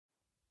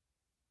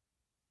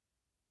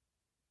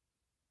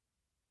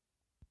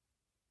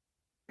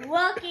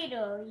walking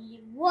or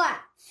what?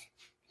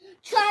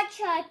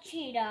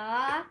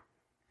 Cha-cha-cheetah.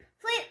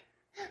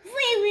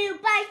 Free-wheel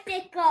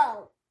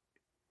bicycle.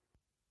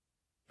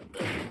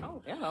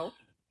 Oh, hello.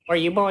 Are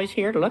you boys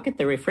here to look at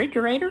the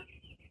refrigerator?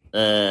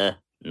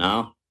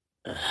 No.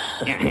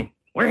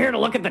 We're here to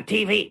look at the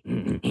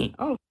TV.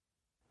 Oh.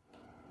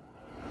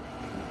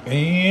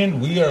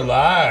 And we are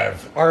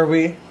live. Are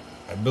we?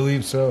 I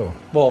believe so.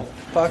 Well,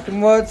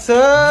 fucking what's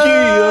up?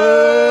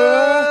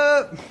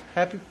 Yeah.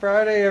 Happy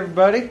Friday,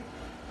 everybody.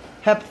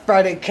 Happy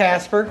Friday,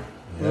 Casper.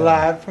 Yeah.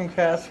 Live from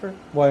Casper,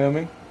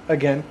 Wyoming.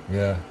 Again.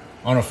 Yeah.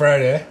 On a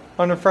Friday.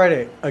 On a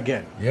Friday.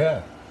 Again.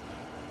 Yeah.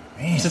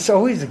 Man. It's just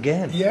always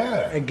again.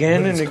 Yeah.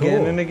 Again and again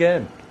cool. and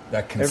again.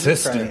 That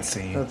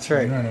consistency. That's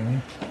right. You know what I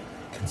mean?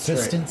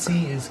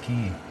 Consistency is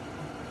key.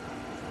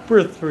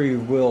 We're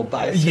Three-Wheel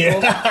Bicycle.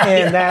 Yeah.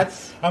 And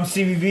that's... I'm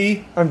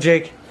CVV. I'm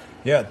Jake.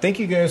 Yeah, thank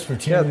you guys for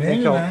tuning in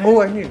tonight.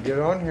 Oh, I need to get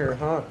on here,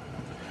 huh?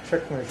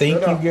 Check my Thank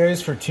shit you out.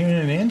 guys for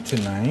tuning in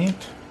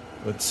tonight.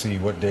 Let's see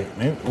what date.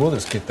 Maybe we'll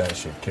just get that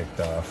shit kicked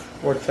off.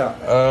 What's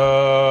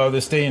up?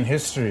 This day in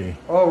history.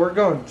 Oh, we're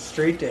going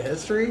straight to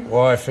history?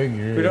 Well, I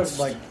figured. We don't,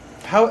 like...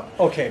 How...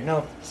 Okay,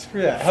 no,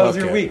 screw that. How was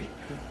your week?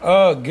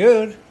 Oh,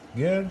 good.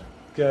 Good.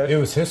 Good. It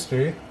was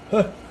history.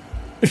 Oh,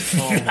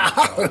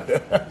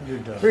 you're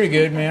done. Pretty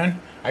good,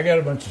 man. I got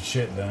a bunch of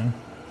shit done.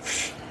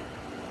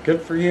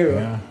 Good for you.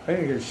 Yeah. I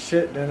didn't get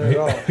shit done at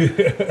all.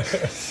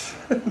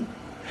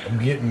 I'm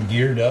getting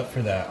geared up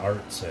for that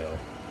art sale.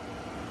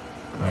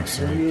 Next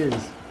Here he week.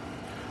 is.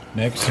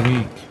 Next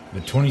week.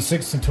 The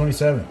 26th and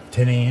 27th.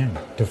 10 a.m.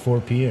 to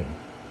 4 p.m.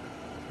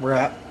 We're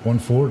at...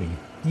 140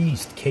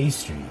 East K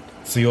Street.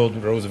 It's the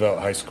old Roosevelt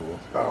High School.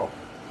 Oh.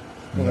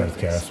 In Well, North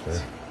that makes Casper.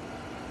 sense.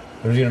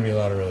 There's going to be a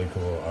lot of really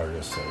cool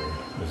artists there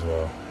as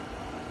well.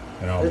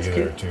 And I'll That's be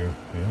there cute. too.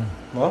 Yeah.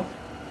 Well,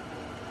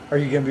 are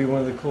you going to be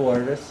one of the cool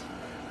artists?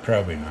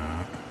 Probably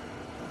not.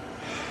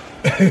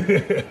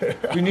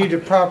 You need a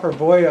proper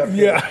boy up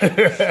here.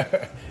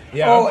 Yeah.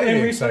 Yeah. Oh, I'm pretty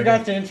and we excited.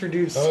 forgot to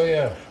introduce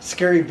yeah.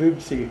 Scary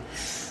Boobsy.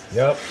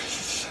 Yep.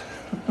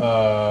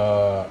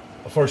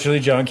 Unfortunately,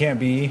 John can't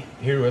be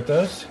here with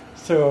us.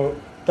 So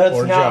that's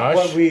Or not Josh.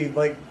 what we,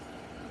 like,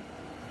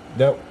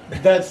 Nope.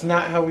 that's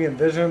not how we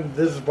envision.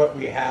 This is what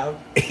we have.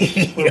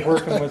 We're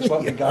working with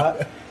what we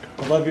got.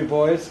 I love you,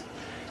 boys.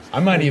 I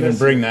might We even miss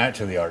bring that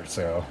to the art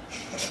sale.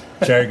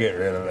 Try to get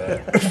rid of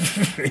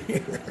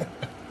that.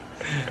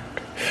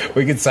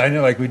 We could sign it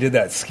like we did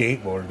that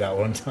skateboard that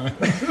one time.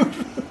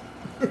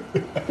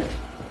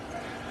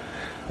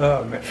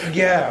 Oh, man.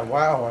 Yeah,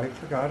 wow, I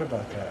forgot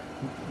about that.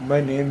 My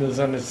name is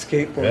on a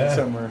skateboard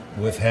somewhere.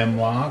 With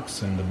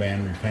Hemlocks and the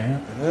band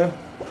Repent. Yeah.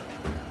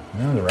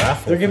 Yeah, the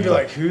raffle. They're going to be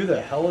thing. like, who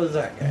the hell is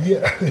that guy?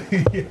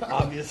 Yeah.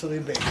 Obviously,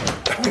 Bacon.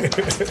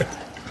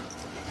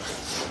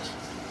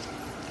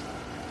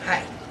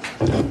 Hi.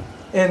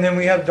 And then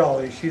we have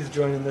Dolly. She's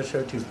joining the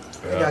show too.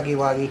 Yeah. Doggy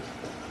woggy.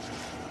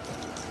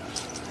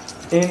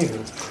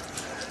 Anywho.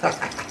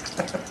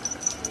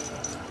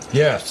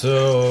 Yeah,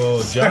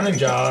 so John and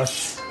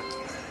Josh,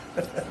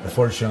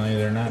 unfortunately,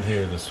 they're not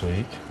here this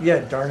week. Yeah,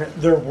 darn it.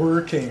 They're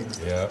working.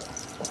 Yeah.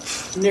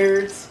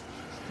 Nerds.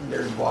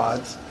 Nerd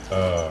wads.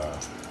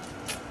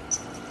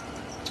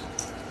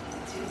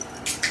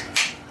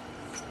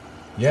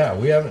 Yeah,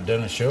 we haven't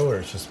done a show where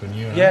it's just been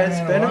you and I. Yeah, it's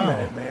in been a while.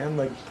 minute, man.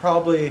 Like,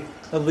 probably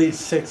at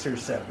least 6 or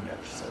 7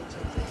 episodes,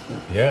 I think.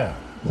 Yeah.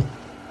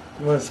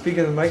 You want to speak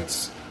in the mic?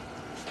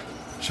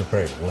 She'll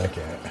probably lick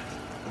it.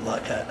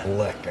 Look at.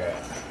 Lick it.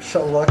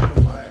 She'll look at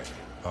the mic.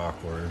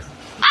 Awkward.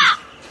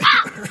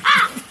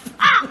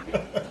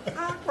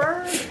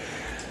 Awkward.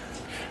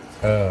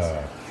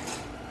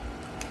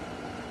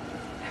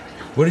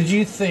 What did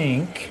you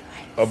think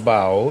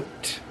about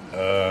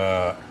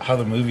how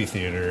the movie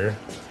theater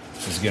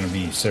is going to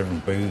be serving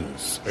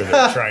booze? Or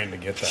they're trying to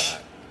get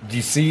that. Do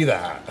you see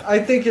that? I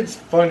think it's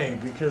funny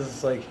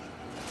because, like,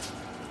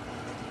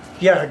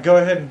 yeah, go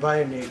ahead and buy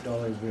an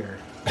 $8 beer.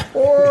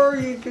 Or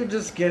you could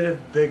just get a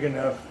big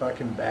enough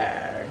fucking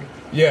bag.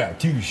 Yeah,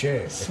 touche.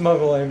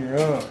 Smuggle on your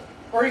own.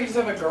 Or you just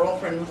have a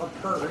girlfriend with a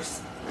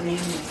purse. I mean,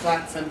 it's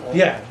that simple.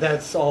 Yeah,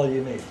 that's all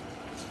you need.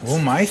 Well,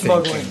 my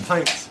Smuggling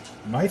pints.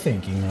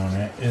 thinking on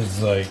it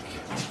is like,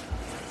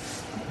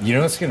 you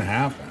know what's going to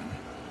happen?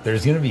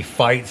 There's going to be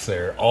fights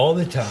there all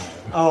the time.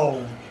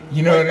 Oh.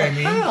 You know what I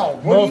mean? How?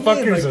 What do you mean?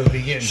 Motherfuckers Like, will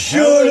be getting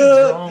shut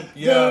hella up drunk. down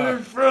Yeah.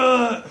 in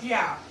front.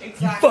 Yeah, You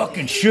exactly.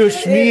 fucking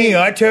shush me,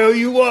 I tell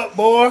you what,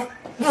 boy.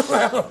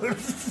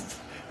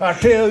 I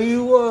tell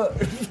you what.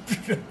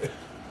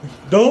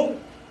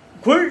 Don't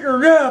quit your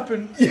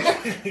napping.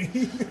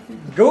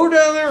 Go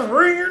down there and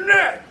wring your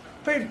neck.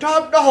 Pay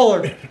top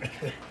dollar.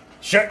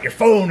 Shut your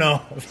phone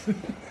off.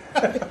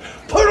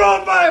 Put it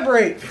on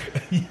vibrate.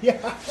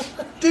 Yeah.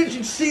 Did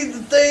you see the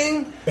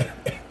thing?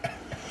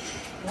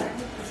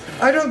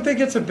 I don't think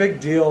it's a big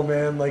deal,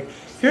 man. Like,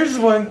 here's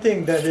one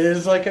thing that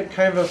is like a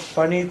kind of a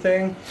funny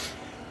thing.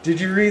 Did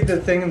you read the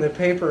thing in the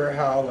paper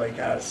how like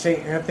St.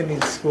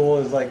 Anthony's School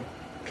is like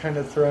kind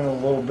of throwing a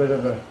little bit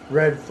of a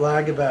red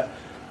flag about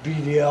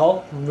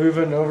BDL,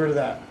 moving over to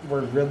that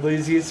where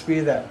Ridley's used to be,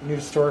 that new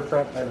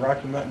storefront by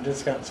Rocky Mountain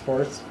Discount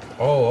Sports.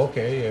 Oh,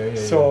 okay, yeah.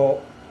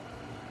 So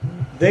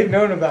they've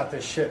known about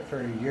this shit for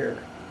a year,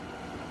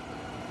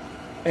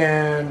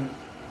 and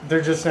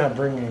they're just not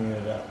bringing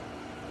it up.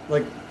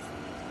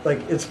 Like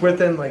it's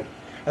within like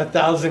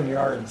 1,000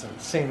 yards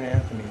of St.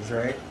 Anthony's,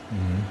 right?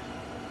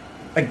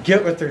 Mm-hmm. I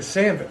get what they're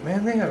saying, but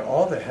man, they had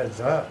all the heads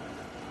up.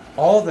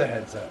 All the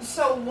heads up.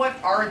 So what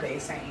are they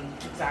saying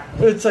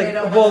exactly? It's like, They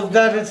don't well, have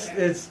that to is, do it.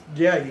 it's,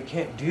 yeah, you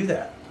can't do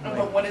that. No, Like,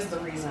 but what is the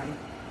reason?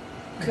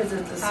 Because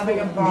it's a Having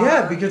a school. bar.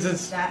 yeah, because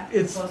it's that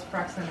it's close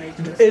proximity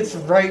to the it's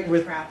school, right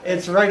with traffic.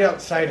 it's right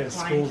outside of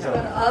school Clientele.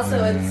 But zone.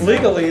 also, it's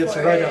Legally, it's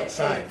for right it,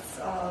 outside. It's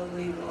all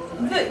legal.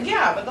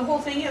 Yeah, but the whole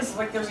thing is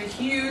like there's a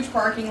huge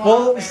parking lot.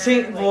 Well, there,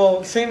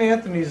 St.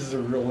 Anthony's is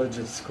a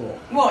religious school,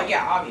 Well,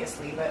 yeah,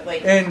 obviously, but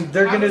like, and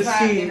they're how gonna does that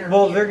see. interfere?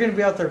 Well, they're gonna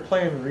be out there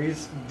playing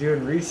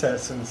doing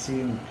recess and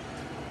seeing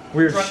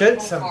weird Drunk shit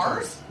people's sometimes.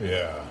 cars?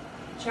 Yeah.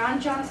 John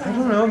Johnson I has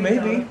don't know, agreed,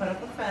 though, maybe. to put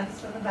up a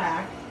fence in the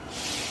back.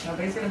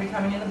 Nobody's going to be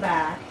coming in the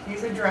back.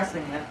 He's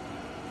addressing it.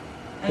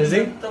 And Is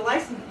he? The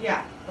license,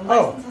 yeah. The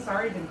Oh. license has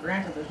already been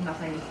granted. There's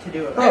nothing to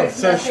do with Oh, it.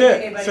 so nothing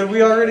shit. anybody So can we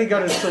do. already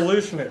got a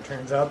solution. It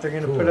turns out they're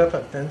gonna put Cool. up a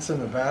fence in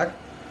the back,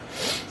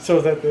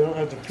 so that they don't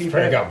have to peep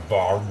Probably in. got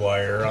barbed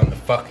wire on the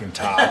fucking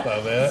top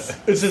of it.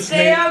 It's just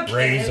Stay made. out, kids.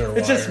 Razor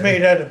It's just wire.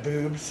 made out of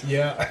boobs.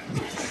 Yeah.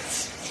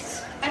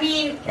 I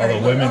mean, All the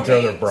women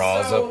throw their okay,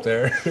 bras so up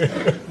there.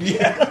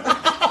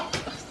 Yeah.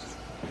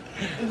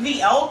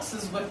 The Elks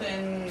is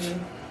within.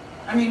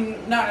 I mean,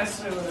 not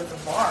necessarily at the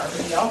bar,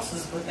 but the Elks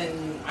is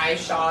within eye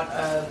shot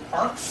of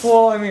parks.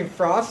 Well, I mean,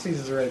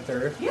 Frosty's is right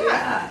there.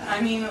 Yeah,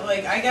 I mean,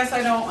 like, I guess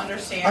I don't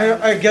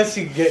understand. I guess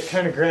you get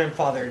kind of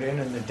grandfathered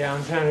in the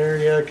downtown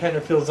area. It kind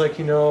of feels like,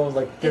 you know,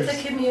 like there's,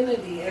 It's a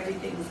community.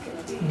 Everything's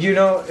gonna be. you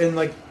know, and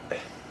like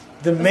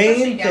the Especially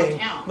main thing.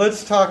 downtown.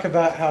 Let's talk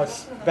about how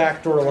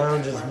Backdoor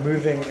Lounge is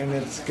moving, and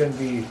it's going to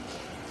be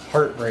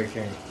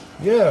heartbreaking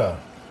Yeah.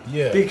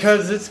 Yeah.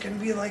 because it's going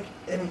to be like,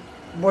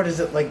 what is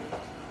it, like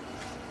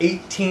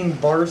 18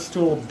 bar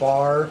stool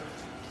bar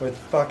with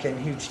fucking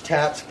huge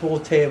taps, pool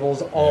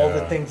tables, all the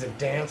Yeah. things, a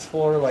dance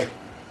floor. Like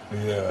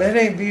Yeah. that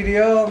ain't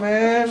BDO,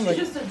 man. You Like,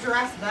 just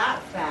address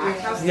that fact.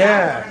 How sad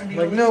yeah, we're gonna be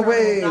like with no this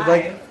way. dive.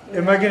 Like,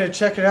 am I gonna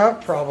check it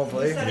out?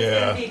 Probably. He said Yeah. it's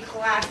going to be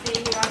classy.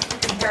 He wants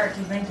to compare it to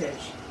vintage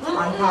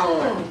on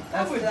Poplar.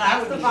 That's would- the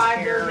that would be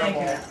vibe they're making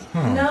terrible. it.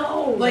 Hmm.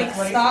 No. Like, That's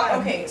what he stop. said.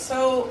 Okay,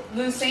 so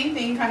the same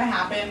thing kind of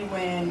happened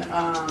when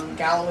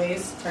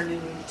Galloway's turned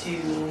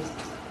into,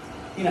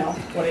 you know,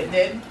 what it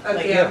did. A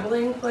Like,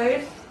 gambling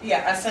place.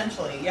 yeah,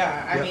 essentially,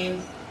 yeah. I Yeah.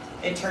 mean,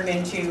 it turned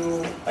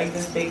into like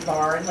this big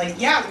bar, and like,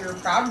 yeah, we were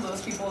proud of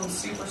those people and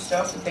super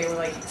stoked that they were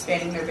like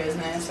expanding their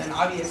business, and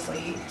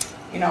obviously,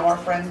 you know, our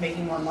friends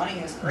making more money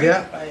is great.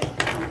 Yeah. But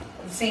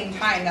at the same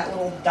time, that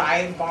little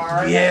dive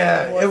bar.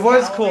 Yeah, that it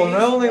was cool. And I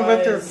Galloway's only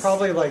went there was-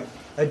 probably like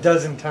a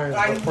dozen times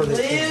I before they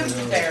changed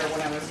lived it. there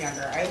when I was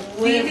younger. I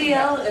lived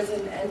BBL there. is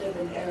an end of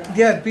an era.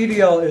 Yeah,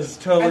 BDL is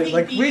I totally think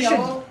like we should.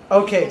 BDL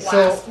Okay, was the so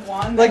last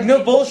one like that no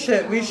people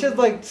bullshit. did. We should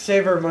like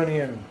save our money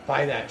and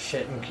buy that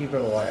shit and keep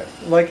it alive.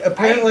 Like I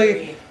apparently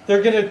agree.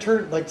 they're gonna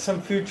turn like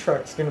some food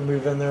truck's gonna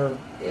move in there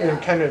Yeah.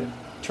 and kind of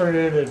turn it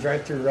into a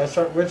drive-through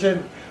restaurant, which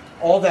isn't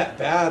all that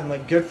bad. And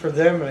like good for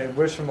them, and I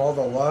wish them all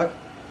the luck.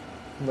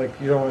 Like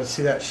you don't want to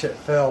see that shit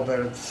fail, but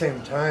at the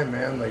same time,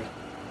 man, like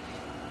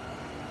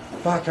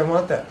fuck, I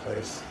want that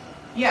place.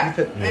 Yeah. Keep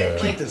it, Yeah.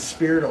 keep the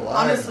spirit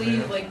alive. Honestly,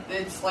 man. like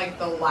it's like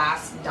the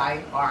last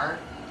dive bar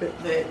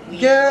that we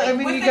Yeah, like, I mean,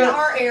 you within got-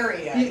 our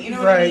area. You know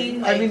right. what I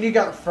mean? Like, you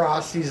got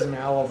Frosty's and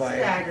Alibi.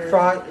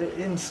 Staggers.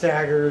 In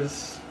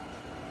Staggers.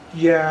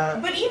 Yeah.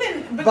 but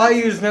even but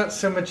Bayou's not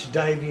so much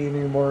divey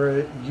anymore.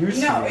 It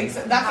used no, to be.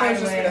 that's what I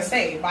was just Hideaway. gonna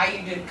say.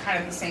 Bayou did kind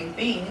of the same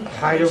thing.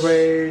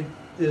 Hideaway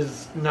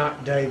is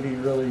not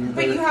divey really either.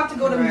 But you have to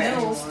go to Right.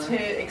 Mills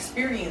to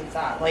experience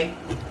that. Like,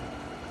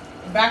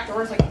 the back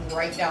door is like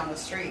right down the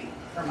street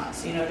from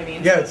us. You know what I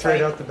mean? yeah, So it's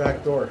right like, out the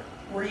back door.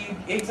 where you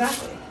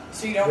exactly.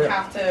 So you don't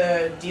Yeah. have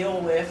to deal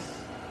with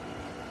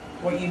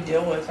what you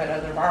deal with at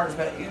other bars.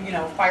 But you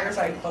know,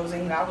 Fireside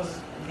closing, that was.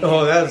 the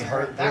Oh, that was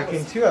nightmare. That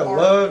heartbreaking was too. I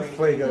love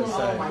heartbreaking. Fuego Oh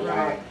Side. my god.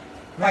 Man.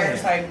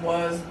 Fireside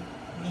was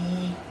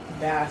the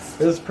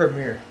best. It was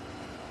premiere.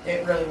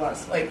 It really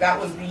was. Like, that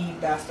was the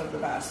best of the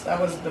best.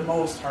 That was the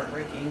most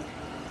heartbreaking,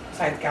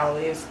 besides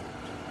Galileo's.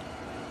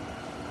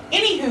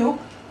 Anywho,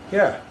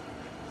 Yeah.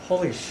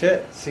 Holy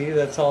shit. See,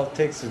 that's all it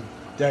takes to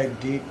dive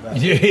deep. But...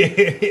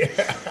 Yeah.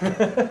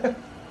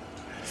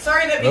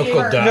 sorry that Local became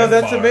our... dive No,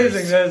 that's bars.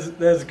 amazing.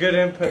 That's good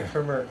input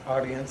from our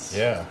audience.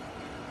 Yeah.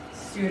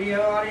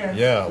 Studio audience.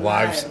 Yeah.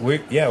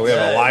 We have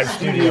a live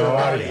studio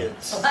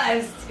audience.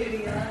 Live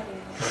studio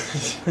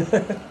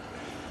audience.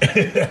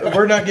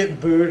 We're not getting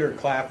booed or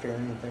clapped or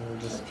anything.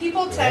 We're just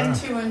People tend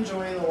Yeah. to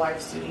enjoy the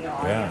live studio Yeah.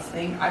 audience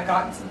thing. I've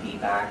gotten some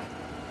feedback,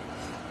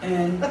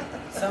 and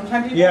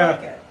sometimes people Yeah.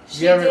 like it.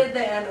 She You ever- did the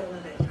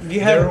analytics. you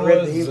There haven't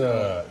read was the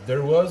email.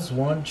 there was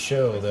one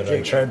show that I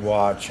Jacob. tried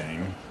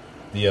watching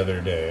the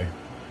other day,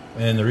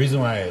 And the reason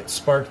why it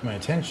sparked my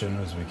attention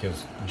was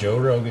because Joe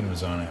Rogan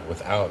was on it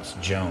with Alex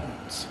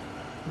Jones.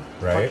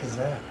 Right? What the fuck is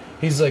that?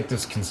 He's like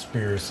this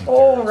conspiracy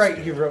Oh, theorist right.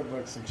 dude. He wrote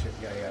books and shit.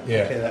 Yeah.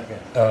 Yeah. Okay,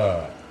 that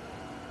guy.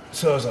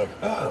 So I was like,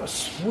 oh,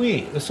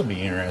 sweet. This will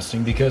be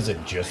interesting because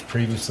it just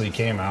previously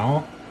came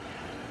out.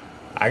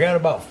 I got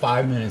about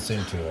 5 minutes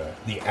into it.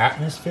 The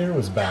atmosphere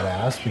was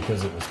badass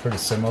because it was pretty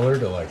similar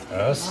to like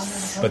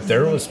Us, but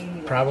there was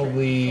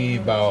probably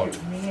about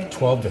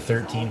 12 to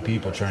 13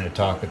 people trying to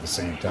talk at the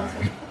same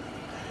time.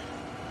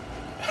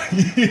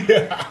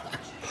 Yeah.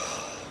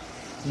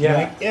 Yeah.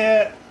 Like,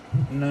 yeah.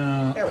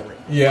 No. Yeah, right.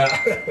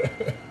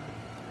 Yeah.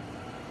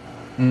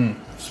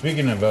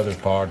 Speaking of other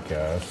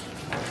podcasts.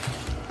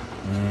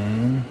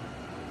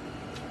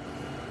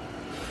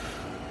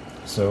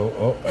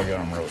 So, I got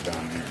them wrote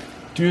down here.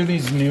 Two of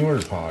these newer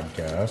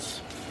podcasts.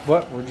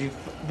 What would you?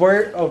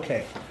 Where?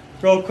 Okay.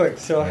 Real quick.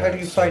 So, how Yeah, do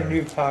you find sorry.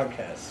 new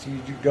podcasts? You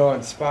go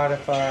on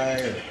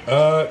Spotify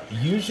or?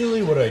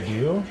 Usually what I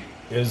do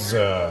is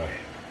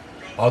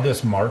I'll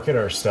just market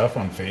our stuff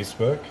on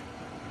Facebook,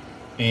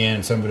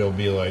 and somebody will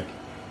be like,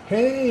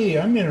 "Hey,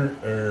 I'm in,"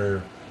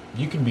 or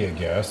you can be a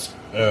guest.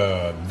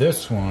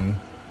 This one,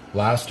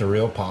 Last a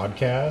Real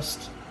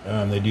Podcast.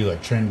 They do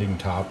like trending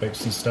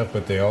topics and stuff,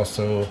 but they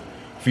also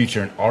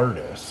feature an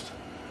artist.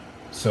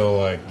 So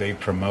like they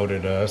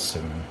promoted us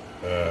and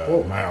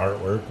my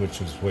artwork, which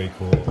was way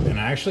cool. And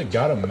I actually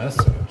got a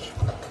message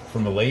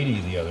from a lady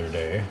the other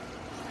day.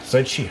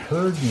 Said she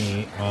heard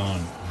me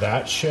on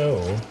that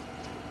show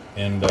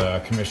and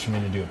commissioned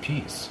me to do a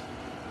piece,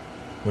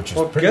 which is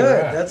Well, pretty good.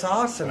 rad. That's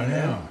awesome, I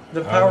man. know.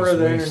 The I power was of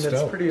the way internet's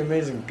stoked. pretty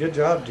amazing. Good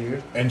job,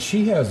 dude. And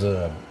she has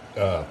a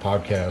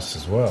podcast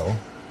as well.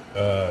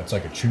 It's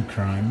like a true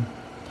crime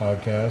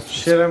podcast.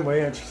 Shit, I'm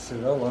way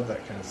interested. I love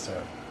that kind of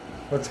stuff.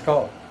 What's it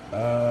called?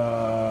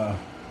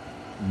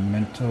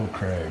 Mental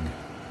Craig.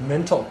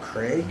 Mental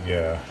Craig?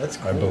 Yeah, That's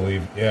I cool.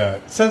 believe. Yeah,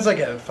 Sounds like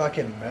a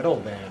fucking metal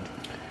band.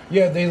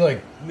 yeah. They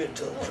like.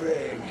 Mental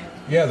Craig.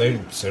 Yeah, they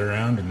sit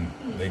around and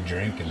they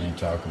drink and they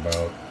talk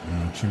about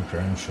true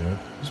crime shit.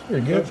 It's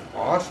pretty good. That's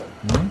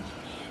awesome.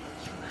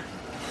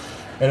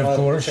 And of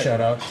course, okay.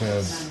 shout out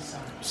to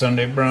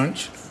Sunday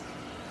Brunch.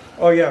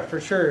 Oh yeah, for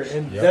sure.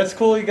 And Yep. that's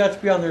cool. You got to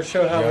be on their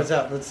show. How Yep. was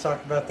that? Let's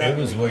talk about that. It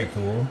was way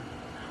cool.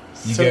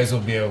 You So- guys will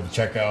be able to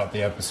check out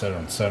the episode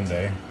on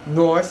Sunday.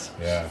 Nice.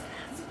 Yeah,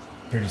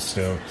 pretty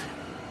stoked.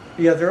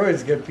 Yeah, they're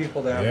always good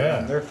people to have Yeah.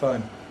 around. They're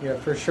fun. Yeah,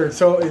 for sure.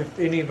 So if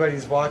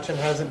anybody's watching,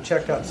 hasn't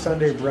checked out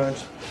Sunday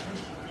Brunch,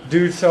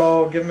 do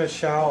so. Give them a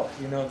shout.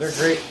 You know, they're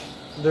great.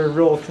 They're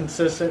real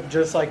consistent,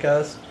 just like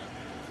us.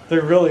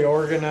 They're really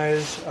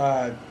organized.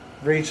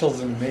 Rachel's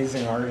an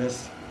amazing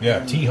artist.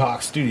 Yeah,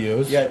 T-Hawk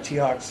Studios. Yeah,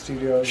 T-Hawk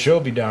Studios. She'll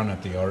be down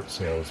at the art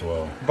sale as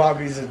well.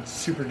 Bobby's a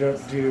super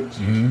dope dude.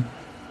 Mm-hmm.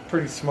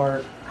 Pretty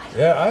smart.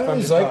 Yeah, I Fun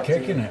always to like talk to.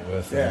 kicking it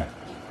with Yeah. them.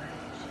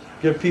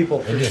 Good people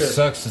for It just sure.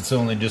 sucks it's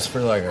only just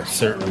for like a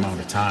certain amount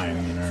of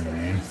time, you know what I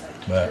mean?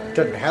 But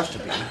Doesn't have to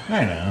be.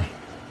 I know.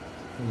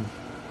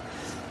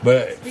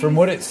 But from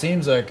what it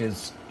seems like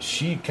is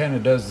she kind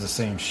of does the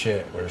same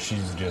shit where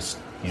she's just,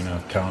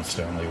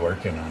 constantly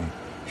working on.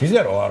 She's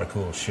got a lot of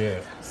cool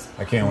shit.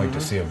 I can't wait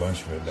to see a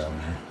bunch of it down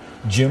there.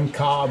 Jim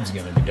Cobb's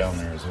going to be down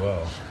there as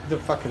well. The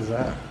fuck is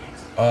that?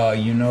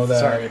 You know that?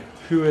 Sorry.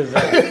 Who is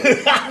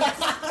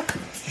that?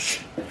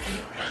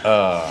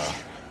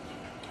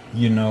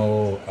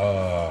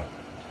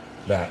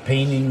 That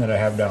painting that I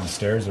have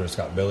downstairs where it's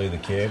got Billy the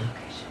Kid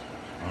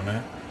on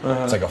it.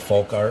 It's like a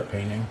folk art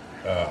painting.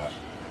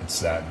 It's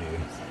that dude.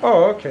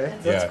 Oh, okay.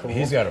 That's yeah, cool.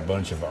 he's got a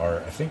bunch of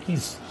art. I think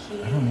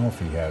I don't know if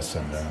he has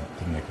some down at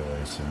the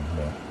Nicolason,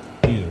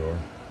 but either or.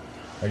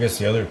 I guess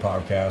the other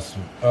podcast,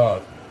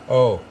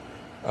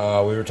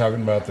 we were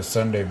talking about the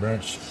Sunday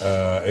Brunch.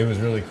 It was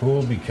really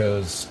cool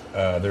because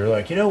they were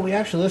like, we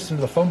actually listened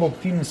to the Fumble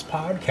Penis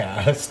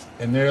podcast.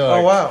 And they're like,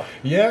 Oh, wow.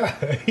 Yeah,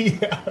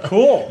 yeah.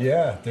 Cool.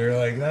 Yeah, they're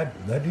like,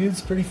 that dude's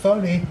pretty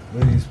funny,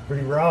 but he's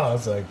pretty raw. I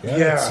was like,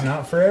 Yeah. it's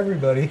not for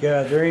everybody.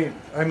 Yeah, there ain't.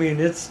 I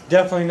mean, it's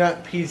definitely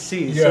not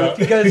PC. So Yeah. if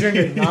you guys are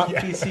into not Yeah.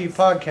 PC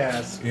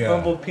podcasts, Yeah.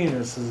 Fumbled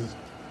Penis is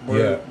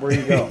where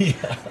you go.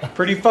 Yeah.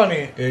 Pretty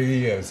funny.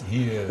 He is.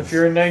 If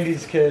you're a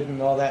 '90s kid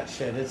and all that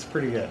shit, it's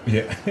pretty good.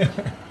 Yeah.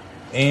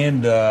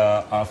 And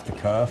Off the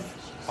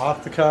Cuff.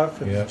 Off the cuff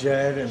with Yeah.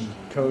 Jed and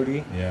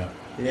Cody. Yeah.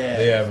 Yeah.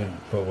 They haven't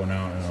put one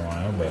out in a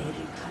while, but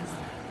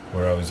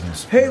we're always going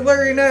to. Hey,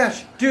 Larry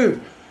Nash, dude.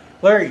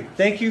 Larry,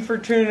 thank you for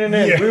tuning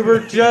in. Yeah. We were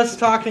just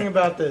talking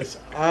about this.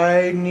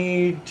 I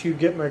need to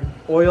get my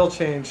oil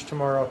changed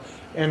tomorrow,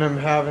 and I'm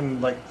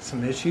having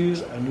some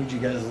issues. I need you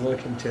guys to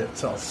look into it.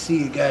 So I'll see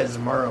you guys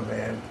tomorrow,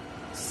 man.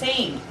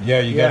 Same. Yeah,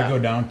 you got Yeah. to go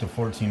down to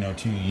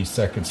 1402 East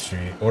 2nd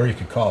Street, or you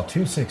could call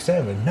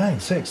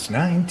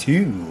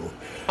 267-9692.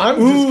 I'm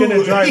just gonna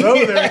Ooh, drive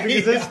over there yeah,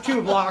 because it's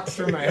 2 blocks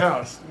from my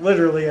house.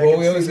 Literally, I Well, can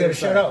we see always got to the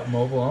shout side. out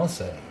Mobile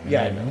Onset.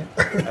 Yeah, I know.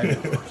 I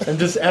know. I'm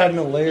just adding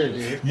a layer,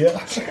 dude. Yeah.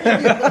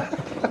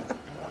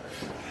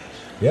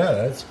 Yeah,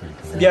 that's pretty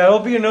cool. Yeah, it'll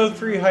be an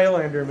 03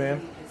 Highlander,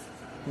 man.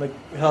 Like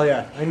hell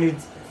yeah. I need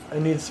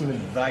some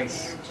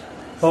advice.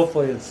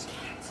 Hopefully it's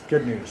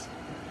good news.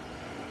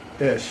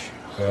 Ish.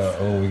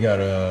 We got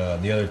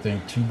the other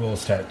thing, Two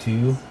Bulls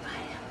Tattoo.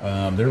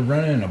 They're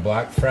running a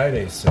Black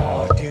Friday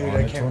sale Oh, dude, on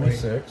I the can't wait.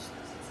 26th.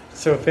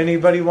 So if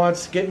anybody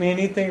wants to get me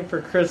anything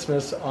for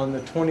Christmas on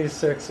the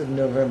 26th of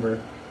November,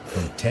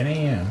 From 10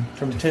 a.m.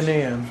 from 10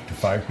 a.m. to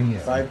 5 p.m.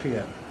 5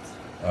 p.m.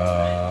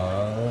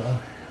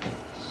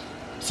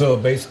 So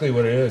basically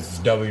what it is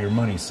double your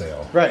money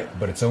sale. Right.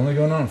 But it's only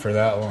going on for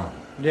that long.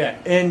 Yeah,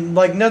 and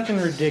like nothing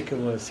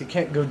ridiculous. You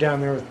can't go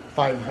down there with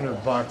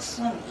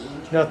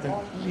 $500. Nothing.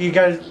 You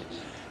guys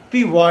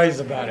be wise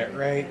about it,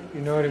 right?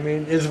 You know what I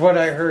mean? Is what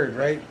I heard,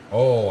 right?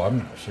 Oh, I'm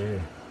not sure.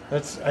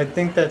 I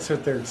think that's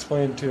what they're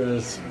explaining to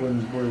us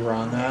when we were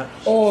on that.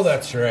 Oh,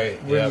 that's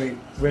right. When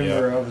we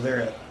Yep. were over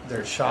there at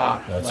their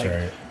shop. That's Like,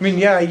 right. I mean,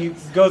 yeah, you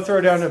go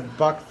throw down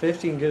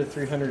 $150 and get a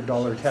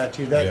 $300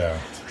 tattoo. Yeah.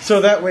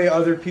 So that way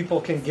other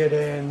people can get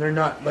in. They're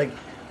not like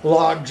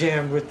log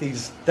jammed with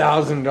these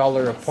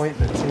 $1,000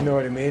 appointments. You know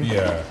what I mean?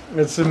 Yeah.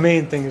 That's the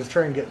main thing is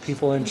try and get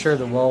people in, share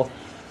the wealth.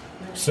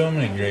 So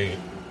many great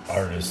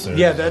artists there.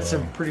 Yeah, as that's a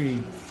well. pretty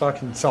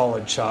fucking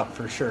solid shop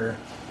for sure.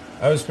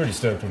 I was pretty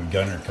stoked when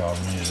Gunner called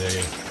me today.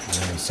 And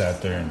then we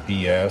sat there and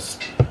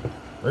BS'd.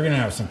 We're going to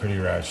have some pretty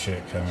rad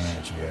shit coming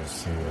at you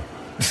guys, too.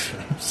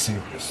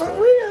 Super stoked.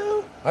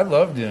 real. I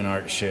love doing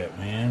art shit,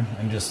 man.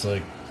 And just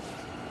like,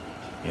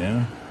 you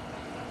know,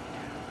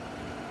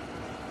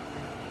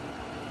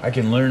 I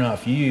can learn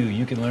off you.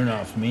 You can learn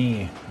off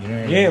me. You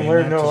know what I You ain't mean?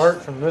 learn Not no just-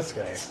 art from this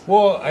guy.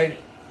 Well, I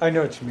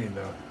know what you mean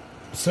though.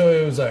 so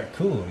it was like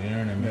cool. You know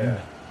what I mean? Yeah.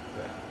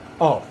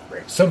 Oh,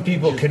 right. Some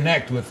people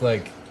connect with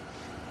like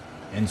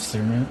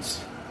instruments.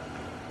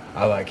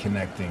 I like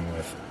connecting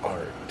with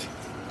art.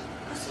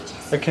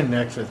 I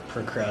connect with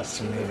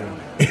procrastinating.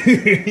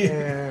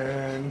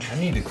 And I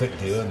need to quit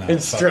doing that.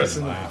 It's fucking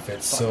stressing the laugh.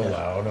 It's fuck so out.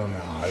 loud on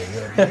the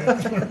audio.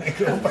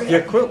 dude. yeah,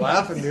 quit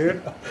laughing,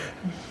 dude.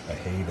 I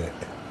hate it.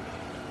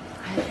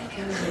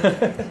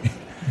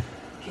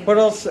 What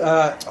else?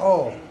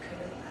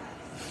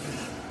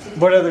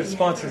 What other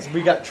sponsors?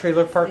 We got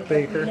Trailer Park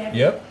Baker.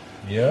 Yep.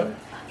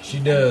 She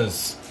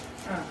does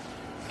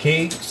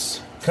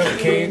cakes,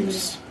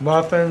 cupcakes.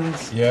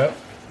 Muffins. Yep.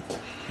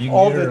 You can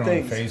All get her the on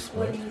things.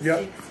 Facebook.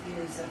 Yep.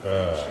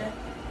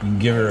 You can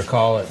give her a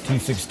call at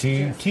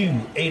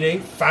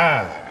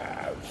 262-2885.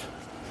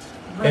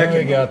 And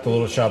we got the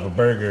little shop of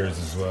burgers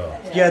as well.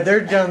 Yeah, they're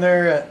down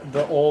there at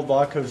the old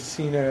La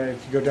Cocina.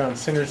 If you go down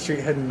Center Street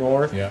heading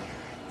north, Yeah.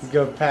 you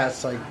go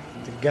past like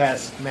the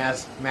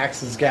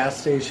Max's gas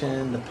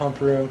station, the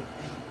pump room.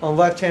 On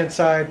the left-hand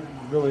side,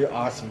 really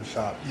awesome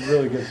shop.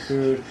 Really good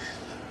food.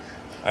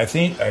 I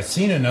think I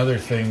seen another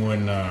thing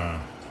when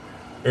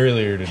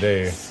earlier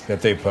today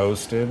that they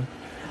posted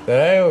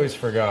that I always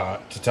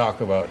forgot to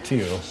talk about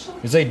too,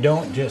 is they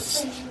don't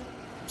just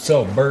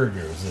sell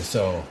burgers; they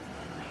sell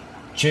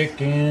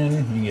chicken.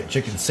 You can get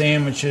chicken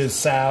sandwiches,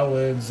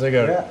 salads. They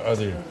got Yeah.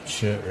 other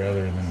shit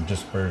rather than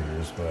just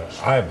burgers. But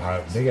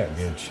they got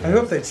good shit. I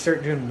hope they'd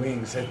start doing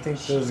wings. I think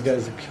those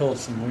guys would kill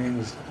some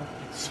wings,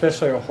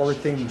 especially a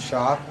horror-themed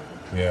shop.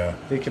 Yeah.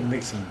 They can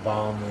make some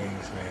bomb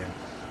wings, man.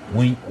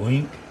 Wink,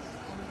 wink.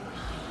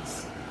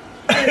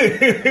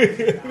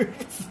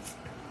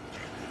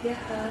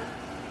 Yeah.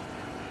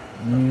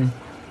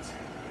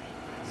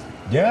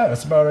 Yeah,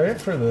 that's about it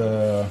for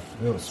the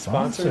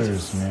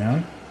sponsors, Sponsors.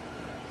 man.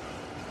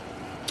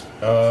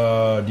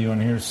 Do you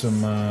want to hear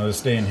some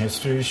this day in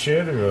history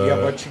shit? Or,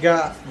 Yeah, what you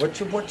got? What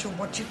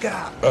you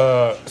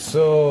got?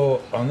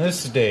 So on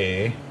this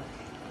day,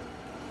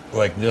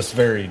 like this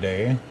very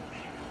day,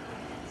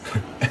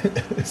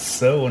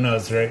 so when I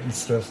was writing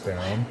stuff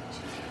down,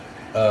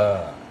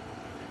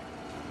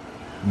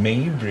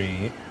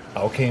 Mabry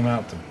all came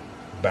out the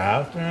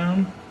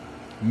bathroom.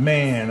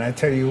 Man, I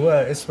tell you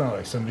what, it smelled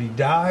like somebody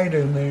died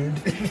in there.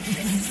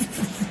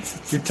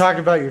 You're talking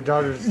about your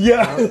daughter's.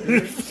 Yeah.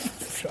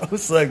 I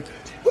was like,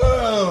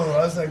 whoa.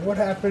 I was like, what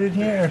happened in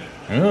here?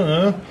 I don't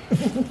know.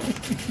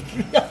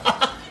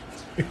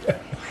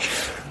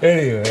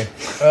 Anyway,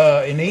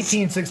 in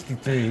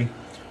 1863,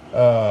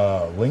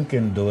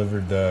 Lincoln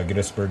delivered the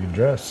Gettysburg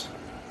Address.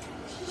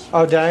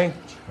 Oh, dang.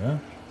 Yeah.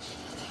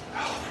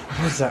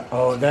 What was that?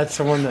 Oh, that's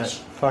the one that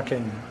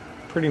fucking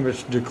pretty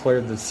much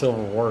declared the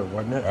Civil War,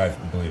 wasn't it? I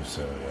believe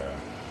so,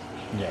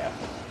 yeah.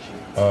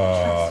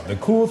 Yeah. The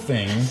cool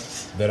thing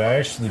that I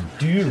actually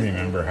do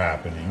remember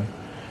happening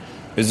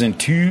is in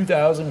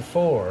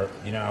 2004,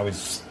 you know, I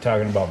was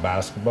talking about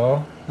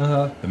basketball.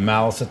 Uh-huh. The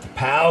Malice at the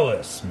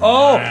Palace,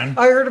 Oh, man.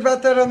 I heard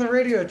about that on the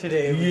radio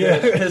today. Yeah.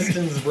 The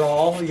Pistons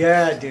brawl.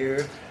 Yeah,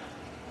 dude.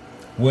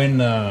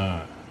 When,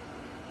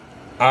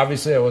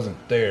 obviously I wasn't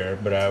there,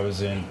 but I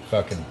was in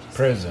fucking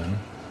prison,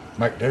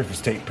 Mike Durfee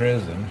State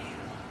Prison.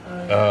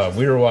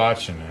 We were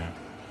watching it.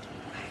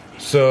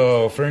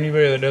 So, for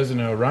anybody that doesn't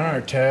know,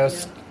 Ron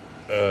Artest,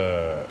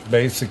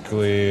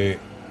 basically,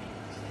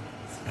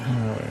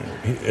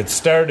 it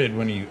started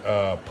when he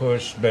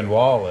pushed Ben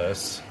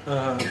Wallace,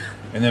 and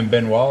then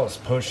Ben Wallace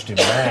pushed him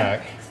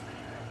back,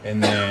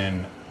 and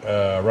then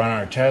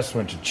Ron Artest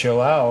went to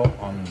chill out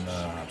on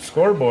the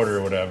scoreboard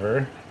or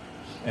whatever,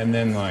 And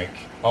then, like,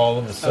 all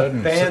of a A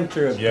sudden... fan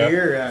threw a Yep.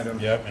 beer at him.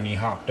 Yep, and he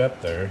hopped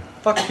up there.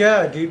 Fuck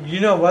yeah, dude. You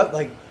know what?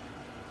 Like,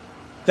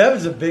 that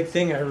was a big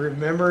thing. I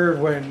remember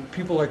when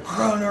people were like,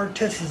 Ron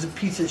Artest is a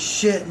piece of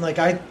shit. And, like,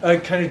 I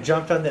kind of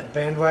jumped on that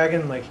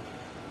bandwagon. Like,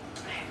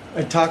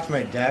 I talked to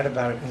my dad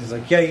about it. And he's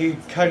like, yeah, he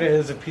kind of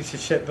is a piece of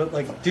shit. But,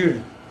 like,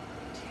 dude,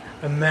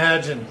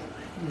 imagine,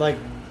 like,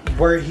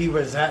 where he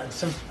was at. And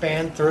some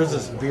fan throws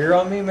this beer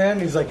on me, man.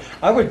 He's like,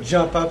 I would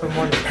jump up and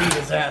want to beat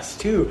his ass,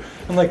 too.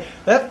 I'm like,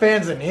 that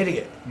fan's an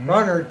idiot.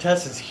 Ron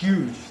Artest is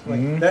huge.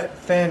 Like, that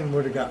fan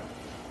would have got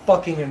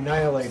fucking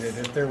annihilated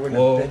if there wouldn't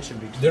Well, have bitch in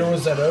between. there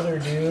was that other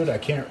dude. I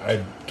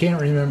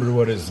can't remember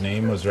what his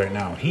name was right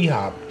now. He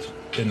hopped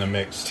in the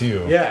mix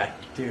too. Yeah,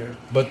 dude.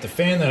 But the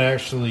fan that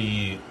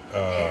actually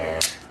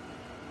that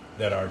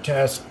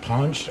Artest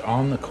punched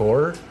on the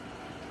court,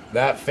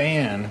 that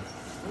fan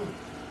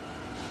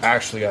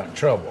actually got in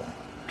trouble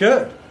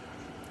Good.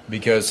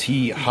 because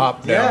he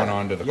hopped down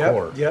onto the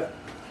court. Yep.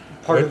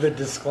 Part of the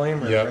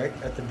disclaimer, Yep. right?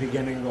 At the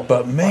beginning of the whole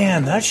But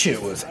man, fucking that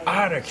shit was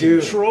out of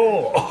Dude.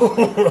 control.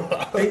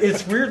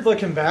 It's weird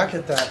looking back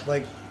at that.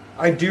 Like,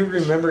 I do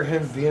remember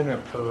him being a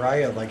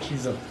pariah. Like,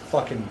 he's a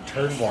fucking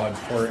turdwad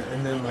for it.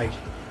 And then, like,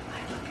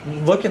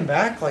 looking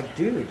back, like,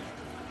 dude,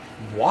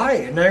 why?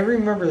 And I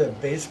remember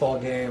that baseball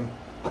game.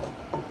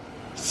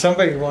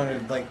 Somebody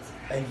wanted, like,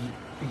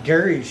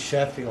 Gary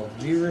Sheffield.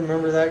 Do you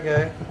remember that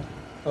guy?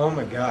 Oh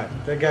my god,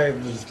 that guy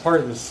was part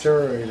of the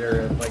steroid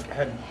era. Like,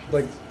 had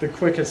like the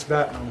quickest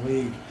bat in the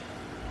league.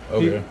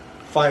 Okay.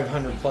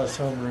 500 plus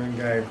home run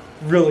guy,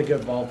 really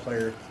good ball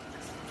player.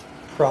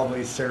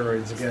 Probably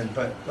steroids again,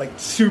 but like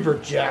super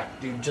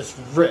jacked, dude, just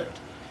ripped.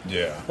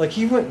 Yeah. Like,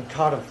 he went and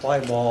caught a fly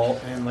ball,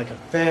 and like a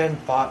fan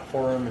fought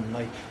for him, and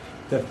like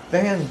the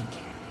fan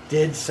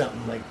did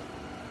something like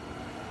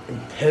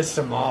and pissed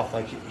him off.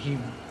 Like,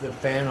 the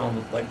fan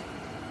almost like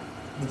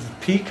was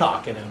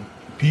peacocking him.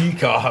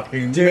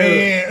 Peacocking, Dude.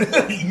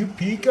 man. You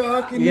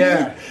peacocking?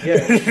 Yeah,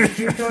 yeah.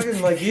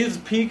 Peacocking, like, he's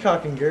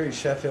peacocking Gary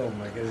Sheffield.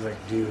 And, like, it's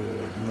like, dude,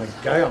 and, like,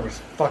 guy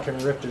almost fucking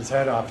ripped his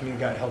head off, and he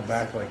got held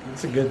back. Like,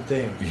 it's a good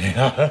thing.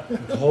 Yeah.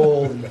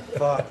 Holy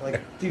fuck!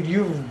 Like, dude,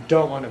 you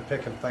don't want to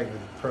pick a fight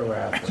with a pro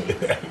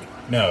athlete.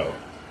 No.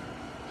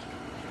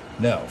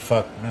 No,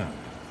 fuck no.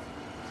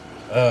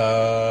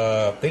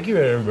 Thank you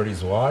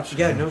everybody's watching.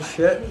 Yeah, no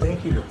shit.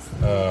 Thank you.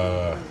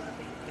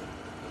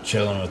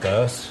 Chilling with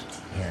us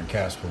here in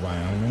Casper,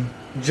 Wyoming.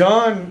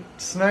 John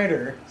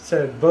Snyder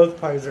said both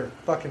pies are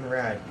fucking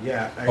rad.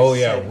 Yeah.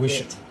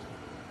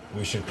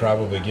 We should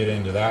probably get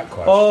into that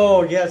question.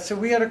 Oh yeah, so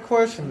we had a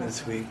question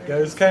this week. I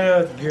was kind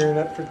of gearing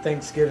up for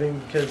Thanksgiving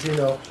because, you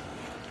know,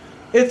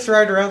 it's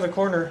right around the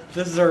corner.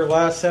 This is our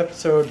last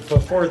episode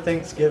before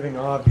Thanksgiving,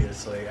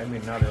 obviously. I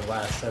mean, not our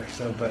last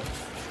episode, but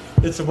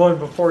it's the one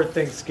before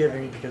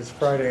Thanksgiving because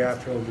Friday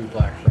after will be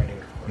Black Friday,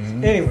 of course.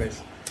 Mhm. Anyways,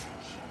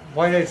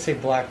 why did I say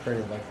Black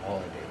Friday like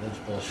holiday? That's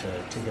bullshit.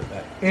 I take it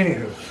back.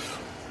 Anywho,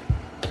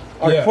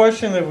 our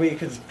question of the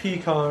week is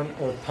pecan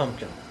or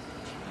pumpkin.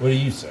 What do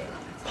you say?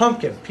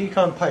 Pumpkin.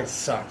 Pecan pie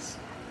sucks.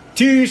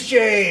 Touche,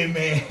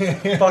 man.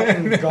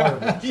 Fucking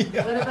garbage.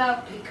 What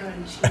about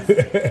pecan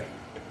cheese?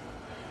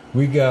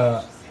 We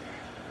got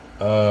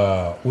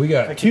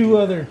could two do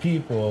other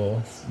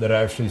people that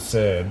actually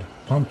said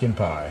pumpkin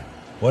pie.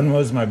 One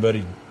was my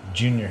buddy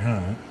Junior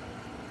Hunt.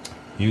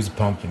 He was a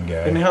pumpkin guy.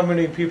 And how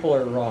many people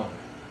are wrong?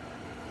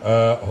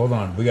 Hold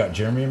on. We got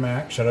Jeremy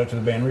Mack. Shout out to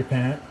the band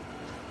Repent.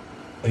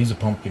 He's a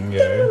pumpkin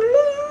guy.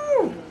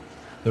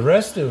 The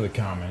rest of the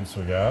comments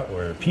we got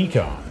were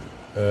pecan.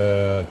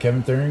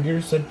 Kevin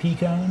Thuringer said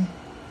pecan.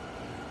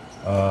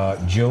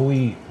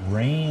 Joey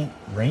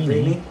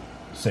Rainey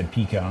said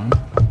pecan.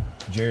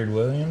 Jared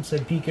Williams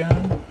said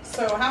pecan.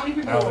 So how many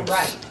people were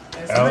right?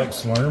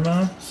 Alex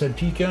Lerma said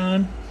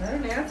pecan. I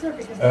didn't answer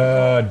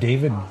because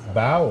David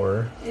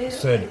Bauer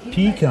said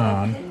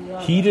pecan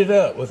heated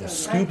up with a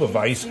scoop of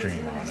ice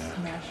cream on it.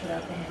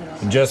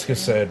 And Jessica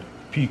said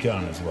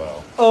pecan as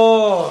well.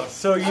 Oh,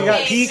 so you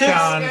got Okay,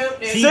 Pecan.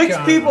 six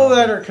people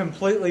that are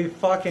completely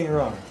fucking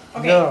wrong.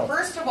 Okay, No.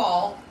 first of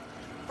all,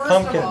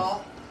 Pumpkin.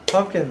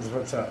 Pumpkins,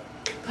 what's up?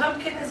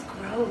 Pumpkin is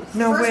gross.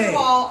 No first way. of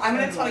all, I'm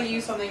going to tell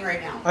you something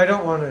right now. I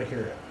don't want to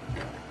hear it.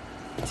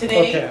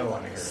 Today, Okay, I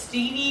wanna hear it.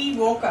 Stevie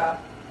woke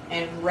up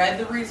and read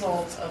the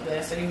results of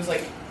this, and he was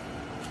like,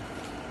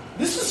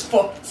 "This is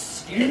fucking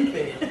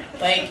stupid."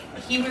 Like,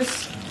 he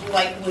was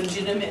like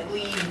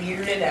legitimately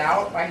weirded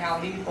out by how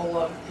many people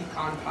love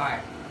pecan pie.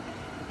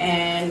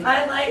 And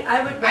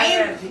I would rather I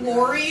have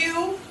implore pecan.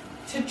 you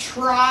to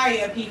try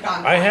a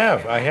pecan pie.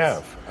 I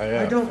have.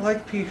 I don't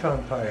like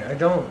pecan pie. I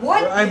don't.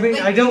 What? I mean,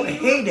 Like, I don't you-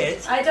 hate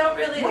it. I don't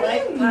really What do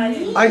like you pie.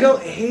 mean? I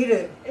don't hate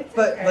it, It's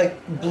but okay.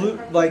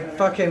 like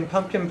fucking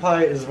pumpkin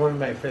pie is one of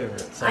my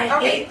favorites. I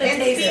Okay, hate the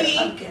and taste see-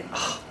 of pumpkin.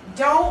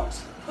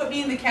 Don't put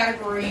me in the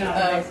category No,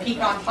 of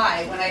pecan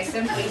pie when I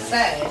simply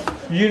said,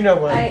 You know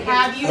what? I-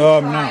 have you Oh,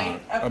 I'm tried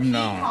not. a I'm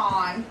not.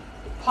 pecan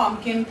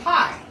pumpkin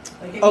pie?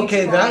 Like, if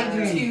Okay, you try that'd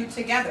the be- two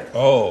together.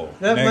 Oh,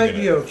 That might be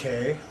negative.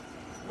 okay.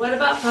 What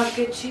about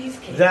pumpkin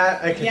cheesecake?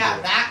 That I can Yeah,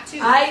 do. that too.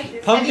 I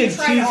Pumpkin Have you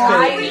tried cheesecake all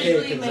I three? cake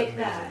usually is make amazing.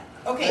 that.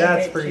 Okay.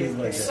 That's hate pretty cheesecake.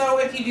 legit. So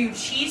if you do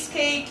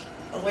cheesecake,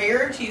 a layer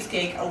of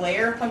cheesecake, a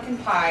layer of pumpkin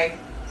pie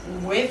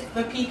with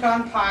the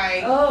pecan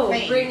pie Oh,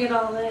 thing, bring it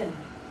all in.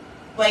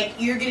 like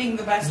you're getting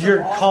the best You're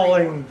of all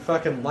calling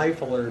fucking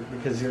life alert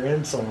because your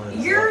insulin.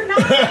 three. You're not.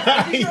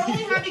 Because you're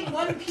only having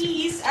one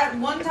piece at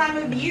one time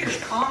of year.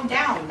 Calm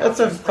down. That's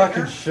a Dr.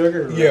 fucking Springer.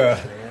 sugar rush, Yeah.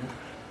 man.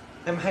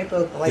 I'm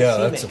hypoglycemic. Yeah,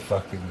 that's a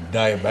fucking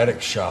diabetic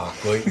shock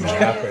waiting to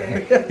happen.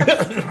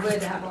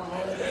 Would have all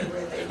of it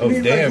with it. Oh,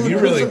 damn, you're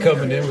really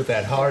coming in with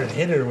that hard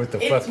hitter with the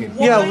It's fucking...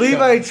 one- Yeah, Oh my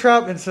Levi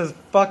Troutman says,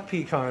 fuck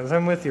pecans.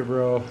 I'm with you,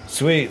 bro.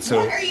 Sweet, so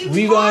What are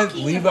you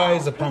talking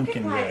Levi's a about?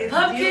 pumpkin Pie guy. is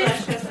Pumpkin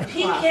delicious and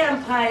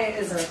pecan pie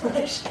is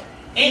delicious.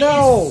 It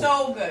No. is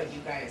so good,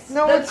 you guys.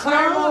 No, The it's not.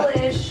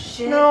 caramel-ish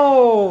shit.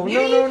 No, Maybe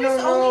no, no, you no,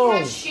 just only no.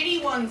 had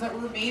shitty ones that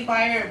were made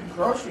by a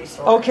grocery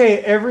store. Okay,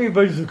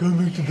 everybody's like, I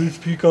make the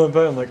best pecan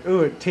pie. I'm like, ooh,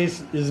 it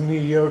tastes as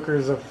mediocre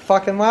as the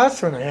fucking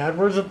last one I had.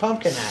 Where's the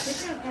pumpkin at?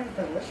 Pecan pie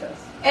is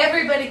delicious.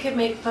 Everybody can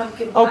make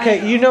pumpkin pie. Okay,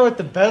 though. you know what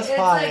the best It's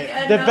pie,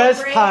 like a the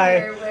best no-brainer pie,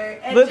 where-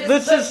 and let's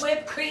just put just-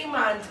 whipped cream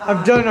on top.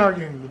 I'm done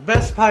arguing. The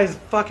best pie is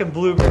fucking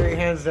blueberry,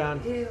 hands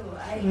down. Ew,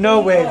 I No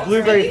hate way, that.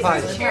 blueberry This pie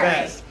is is the cherry.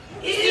 best.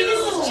 This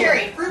is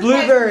cherry. Fruit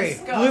Blueberry, pie is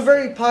disgusting.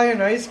 blueberry pie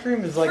and ice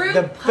cream is like Fruit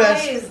the pie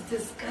best. is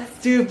disgusting.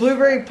 Dude,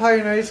 blueberry pie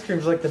and ice cream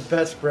is like the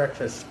best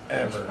breakfast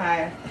ever.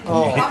 Pie.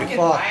 Oh, Pumpkin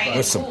fuck. pie.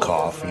 With some Cool.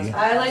 coffee.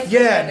 I like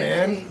Yeah, the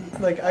man. cream.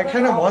 Like, I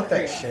kind of want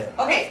that shit.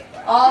 Okay,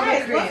 All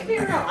Guys, the let's be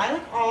cream. real. I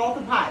like all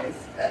the pies.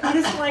 He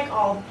doesn't like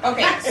all.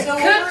 okay. So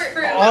Cooked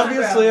fruit.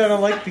 Obviously, I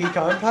don't like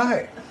pecan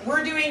pie.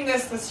 we're doing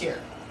this year.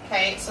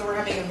 Okay, so we're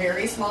having a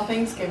very small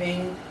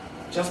Thanksgiving.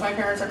 Just my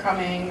parents are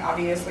coming.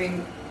 Obviously,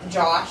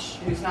 Josh,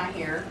 who's not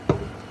here.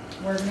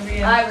 We're gonna be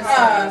in. I was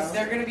Colorado.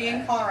 They're gonna be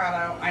in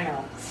Colorado. I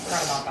know.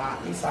 Forgot about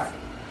that. We suck.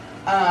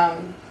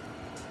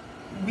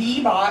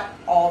 We bought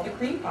all the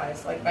cream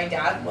pies. Like my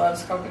dad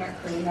loves coconut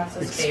cream. That's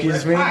his Excuse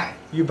favorite me? pie.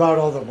 You bought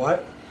all the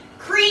what?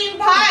 Cream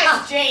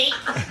pies, Jake.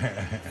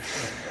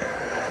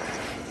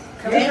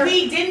 And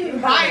we didn't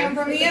buy them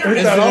from the Where's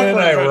internet. that Isn't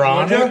it awkward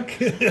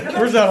button, ironic?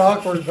 Where's that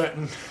awkward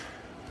button?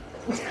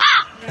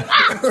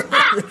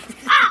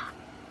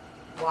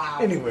 Wow.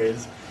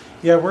 Anyways,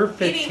 yeah, we're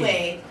 15.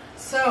 Anyway,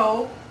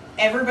 so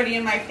everybody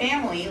in my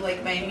family,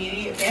 like my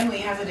immediate family,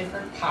 has a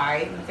different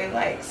pie that they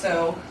like.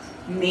 So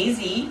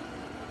Maisie,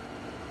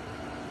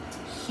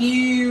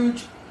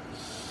 huge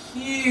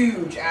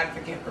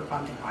advocate for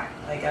pumpkin pie.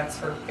 Like that's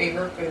her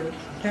favorite food.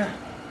 Yeah.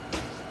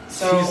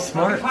 So She's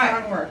smart. pumpkin pie.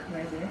 Strong work,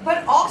 Maisie.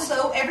 But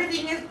also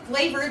everything is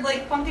flavored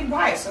like pumpkin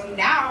pie. So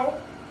now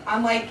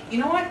I'm like, you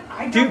know what?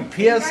 I don't Dude,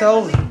 think I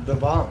PSL's really- the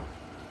bomb.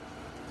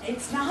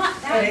 It's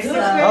not that It's good.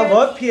 not. I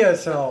love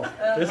PSL.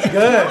 It's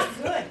good. Not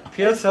good.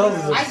 PSL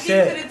is I a think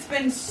that shit. it's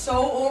been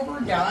so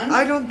overdone.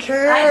 I don't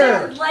care. I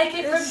don't like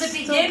it from It's the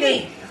so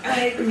beginning.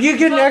 Like, You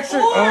get an extra.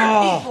 Before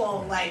Oh,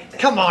 people liked it.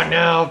 come on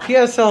now.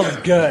 PSL is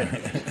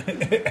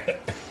good.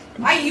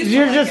 I used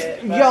You're to just like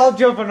it, but y'all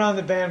jumping on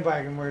the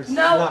bandwagon where it's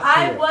no, not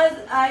I cool. was.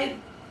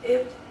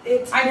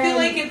 It's. I feel been-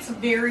 like it's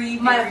very,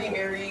 My-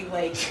 very,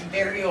 like,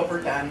 very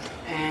overdone.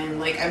 And,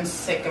 like, I'm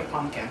sick of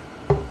pumpkin.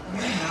 I'm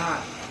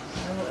not.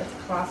 No, it's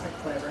classic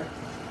flavor.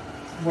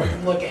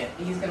 Look at,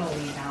 he's gonna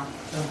leave now.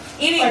 Oh.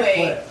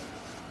 Anyway,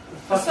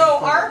 so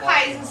our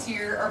pies this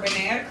year are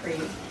banana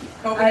cream,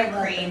 I coconut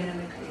love cream,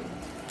 banana cream.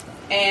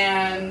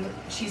 and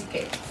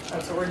cheesecake.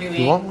 That's what we're You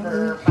doing want one?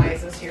 for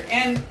pies this year.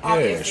 And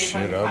obviously shit,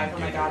 pumpkin I'll pie for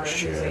my give daughter, a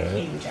who's a shit.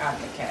 huge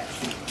advocate.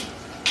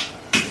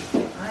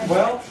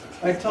 Well,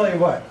 I tell you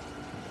what,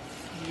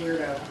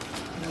 Weirdo.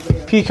 Nobody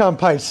else. pecan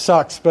pie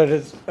sucks, but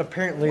it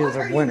apparently What is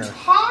are a winner. you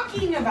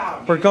talking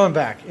about? We're dude? going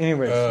back.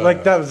 Anyways,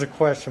 like that was a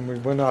question. We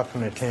went off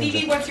on a Stevie,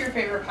 tangent. what's your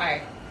favorite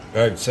pie?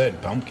 I said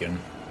pumpkin.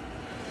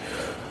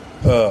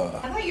 I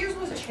thought yours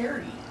was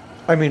cherry.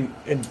 I mean,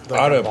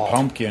 Out of all.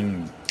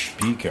 pumpkin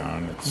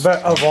pecan. It's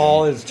But of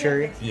all is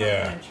cherry.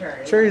 Yeah.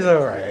 Cherry. Cherry's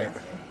alright.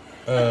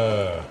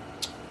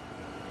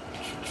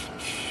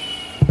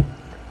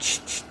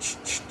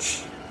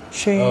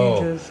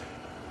 Changes.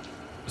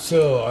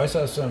 So I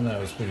saw something that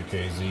was pretty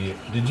crazy.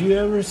 Did you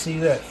ever see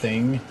that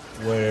thing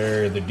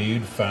where the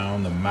dude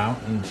found the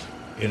mountain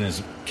in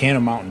his can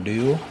of Mountain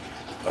Dew?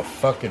 A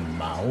fucking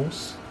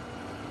mouse?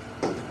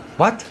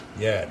 What?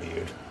 Yeah,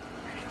 dude.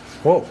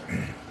 Whoa.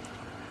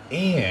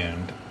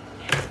 And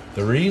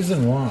the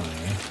reason why.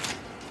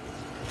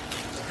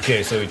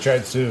 Okay, so he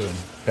tried suing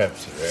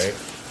Pepsi, right?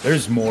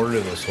 There's more to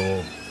this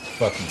whole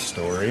fucking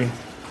story.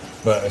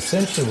 But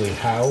essentially,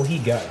 how he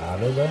got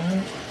out of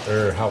that,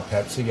 or how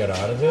Pepsi got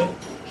out of it,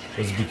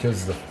 was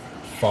because the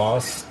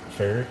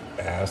phosphoric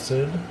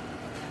acid,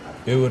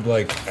 it would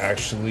like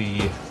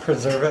actually,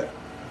 Preserve it.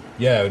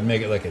 yeah, it would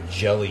make it like a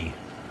jelly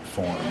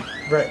form.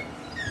 Right.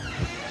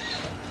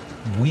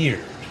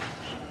 Weird.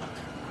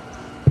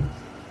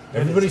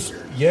 Everybody's,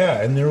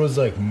 yeah, and there was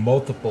like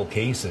multiple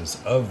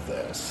cases of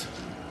this.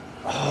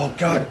 Oh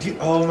god.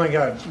 Oh my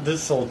god.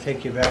 This will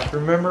take you back.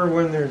 Remember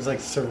when there's like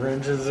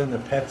syringes in the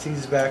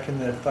Pepsis back in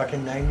the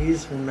fucking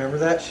 90s? Remember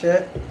that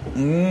shit?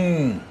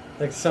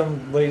 Like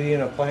some lady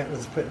in a plant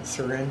was putting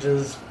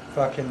syringes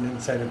fucking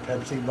inside of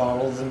Pepsi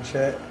bottles and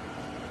shit.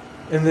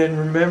 And then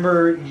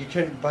remember, you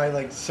couldn't buy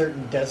like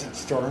certain Desert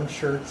Storm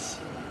shirts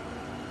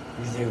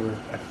because they were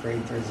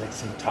afraid there's like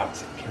some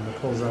toxic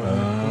chemicals on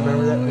them.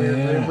 Remember that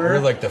weird rumor? Or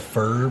like the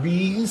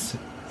Furbies?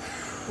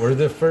 Or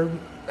the Furby?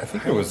 I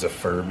think it was a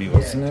Furby,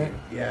 wasn't it?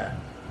 Dude, yeah.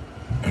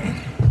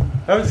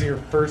 That was your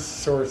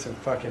first source of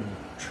fucking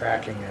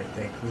tracking, I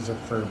think, was a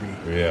Furby.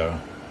 Yeah.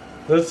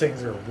 Those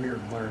things are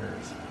weird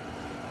learners.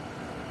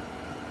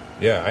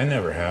 Yeah, I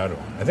never had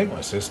one. I think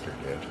my sister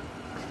did.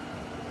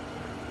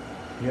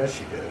 Yes,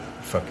 you did.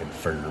 Fucking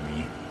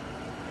Furby.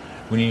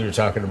 When you were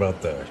talking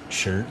about the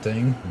shirt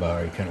thing,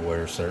 about you couldn't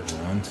wear certain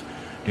ones,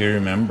 do you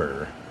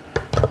remember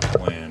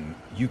when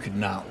you could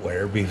not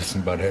wear Beavis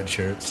and Butthead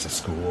shirts to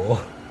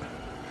school?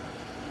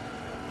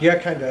 Yeah,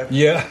 kind of.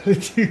 Yeah.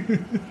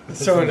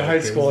 So in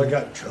high school, I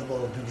got in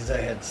trouble because I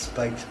had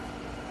spiked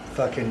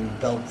fucking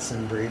belts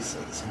and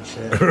bracelets and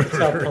shit. That's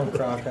how punk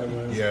rock I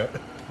was. Yeah.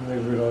 And they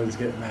would always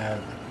get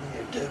mad.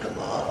 You took them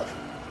off.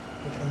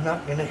 Like, I'm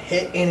not gonna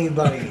hit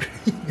anybody.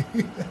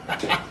 Like,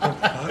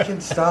 fucking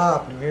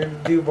stop. I'm here to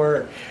do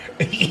work.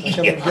 Like,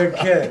 I'm a good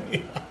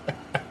kid.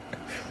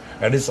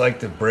 I just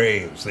like the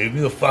Braves. Leave me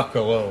the fuck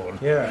alone.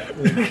 Yeah, it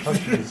was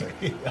punk music.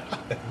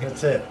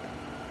 That's it.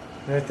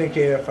 And I think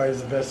AFI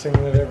is the best thing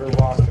that ever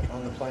walked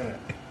on the planet.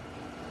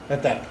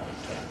 At that point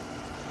in time.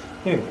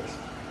 Anyways.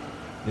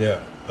 Yeah.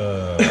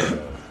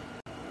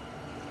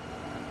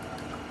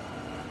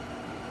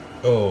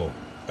 Oh,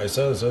 I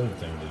saw this other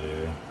thing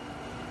today.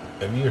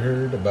 Have you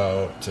heard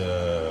about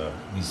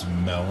these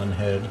melon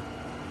head?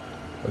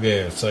 Okay,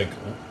 it's like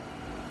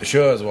the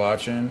show I was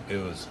watching. It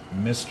was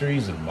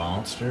Mysteries and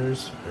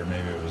Monsters, or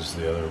maybe it was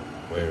the other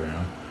way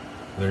around.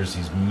 There's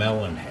these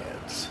melon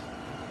heads.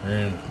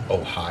 They're in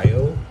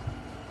Ohio,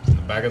 in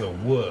the back of the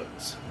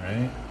woods,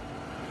 right?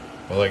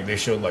 Well, like they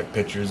showed like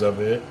pictures of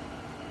it.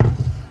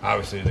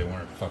 Obviously, they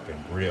weren't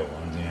fucking real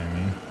ones, you know what I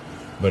mean?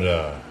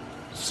 But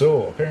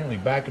so apparently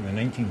back in the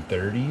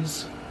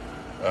 1930s,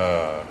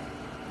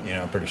 you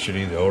know, pretty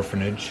shitty, the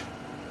orphanage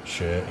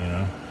shit, you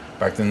know.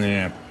 Back then they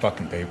didn't have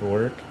fucking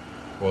paperwork.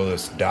 Well,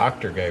 this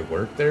doctor guy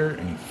worked there,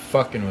 and he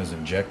fucking was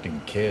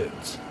injecting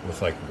kids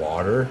with, like,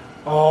 water.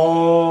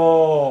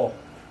 Oh.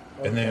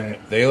 Okay. And then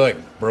they, like,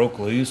 broke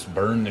loose,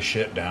 burned the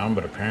shit down,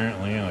 but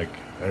apparently, like,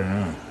 I don't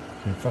know.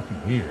 It's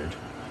fucking weird.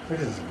 It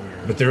is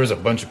weird. But there was a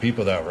bunch of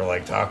people that were,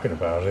 like, talking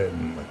about it,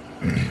 and, like,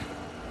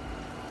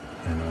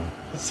 you know.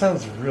 It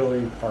sounds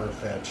really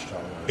far-fetched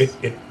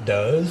almost. It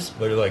does,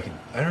 but, like,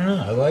 I don't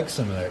know. I like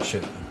some of that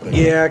shit. Like,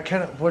 Yeah,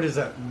 kind of. What is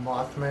that,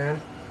 Mothman?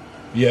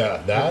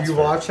 Yeah, that's... Have you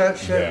watch that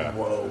shit? Yeah.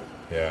 Whoa.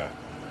 Yeah.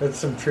 That's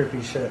some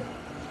trippy shit.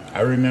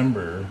 I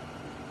remember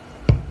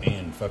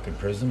in fucking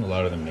prison, a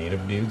lot of the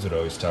native dudes would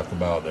always talk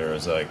about there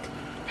was like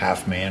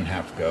half man,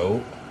 half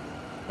goat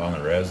on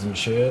the res and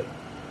shit.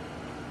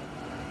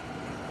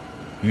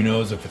 Who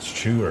knows if it's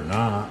true or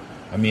not?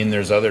 I mean,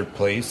 there's other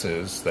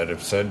places that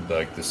have said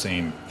like the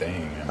same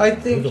thing. I mean,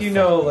 think, who the you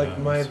know, fuck like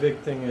knows? my big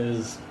thing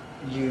is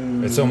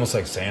you... It's almost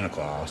like Santa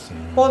Claus. You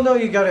know? Well, no,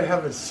 you gotta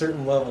have a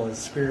certain level of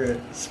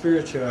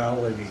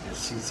spirituality to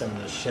see some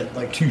of this shit.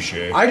 Like, Touche.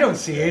 I don't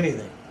see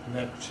anything. And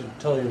that should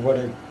tell you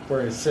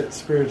where I sit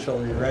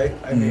spiritually, right?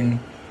 I mean,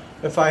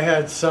 if I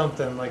had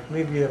something, like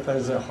maybe if I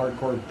was a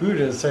hardcore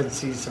Buddhist, I'd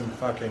see some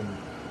fucking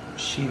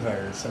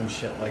Shiva or some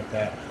shit like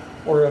that.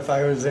 Or if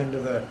I was into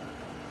the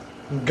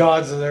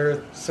gods of the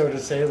earth, so to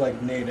say,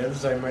 like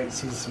natives, I might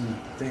see some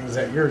things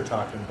that you're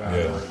talking about.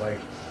 Yeah. Or like,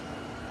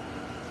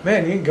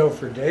 man, you can go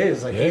for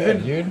days. Like Yeah,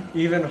 dude.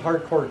 even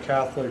hardcore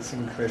Catholics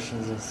and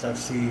Christians and stuff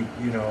see,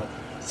 you know,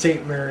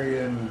 Saint Mary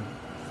and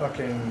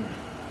fucking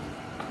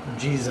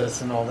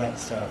Jesus and all that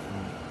stuff.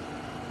 And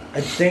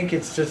I think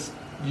it's just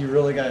you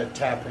really got to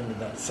tap into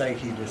that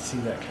psyche to see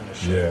that kind of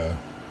shit.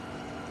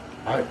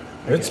 Yeah.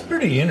 It's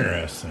pretty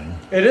interesting.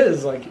 It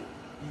is like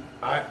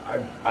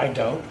I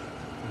don't.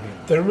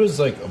 There was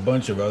like a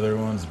bunch of other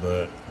ones,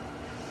 but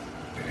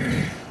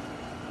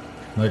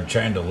they're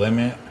trying to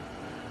limit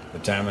the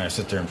time I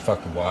sit there and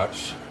fucking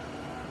watch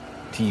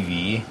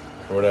TV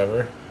or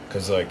whatever.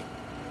 Because, like,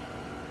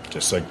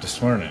 just like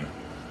this morning,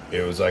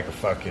 it was like a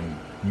fucking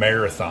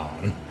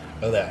marathon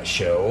of that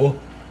show.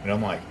 And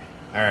I'm like,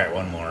 all right,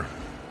 one more.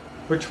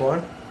 Which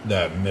one?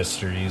 That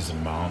Mysteries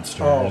and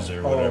Monsters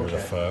or whatever the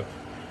okay. fuck.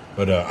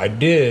 But I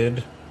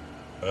did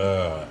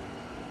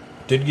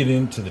get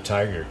into the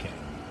Tiger King.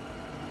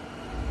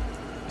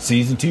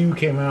 Season 2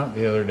 came out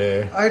the other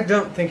day. I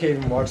don't think I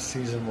even watched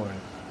season 1,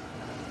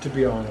 to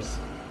be honest.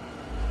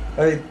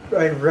 I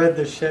read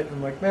the shit and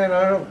I'm like, man,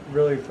 I don't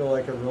really feel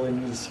like I really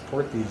need to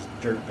support these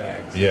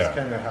dirtbags. Yeah. That's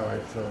kind of how I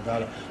feel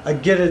about it. I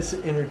get it's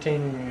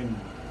entertaining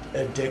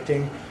and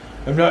addicting.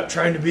 I'm not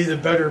trying to be the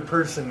better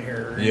person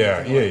here. Or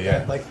anything like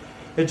that. Like,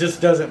 it just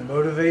doesn't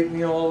motivate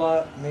me a whole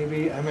lot,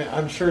 maybe. I mean,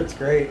 I'm sure it's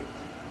great.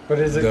 But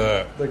is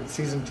it, like,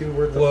 season 2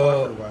 worth the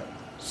fuck or what?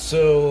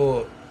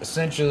 So,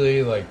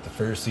 essentially, like, the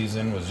first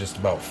season was just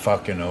about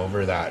fucking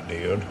over that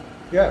dude.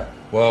 Yeah.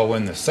 Well,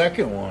 when the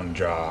second one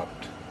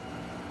dropped,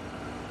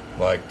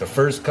 like, the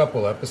first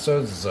couple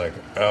episodes is like,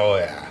 oh,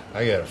 yeah,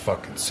 I gotta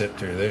fucking sit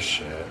through this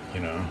shit,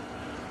 you know?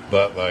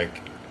 But,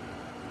 like,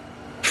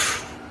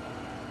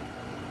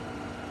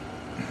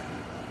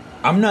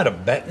 I'm not a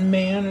betting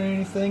man or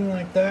anything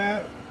like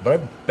that, but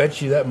I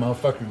bet you that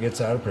motherfucker gets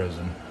out of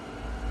prison.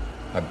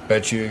 I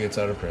bet you he gets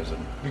out of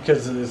prison.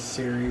 Because of this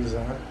series,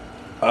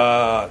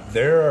 huh?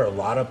 There are a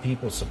lot of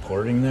people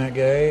supporting that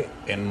guy,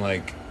 and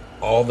like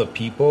all the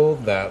people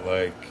that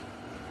like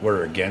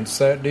were against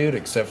that dude,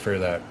 except for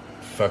that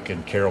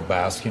fucking Carol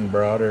Baskin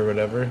broad or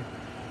whatever,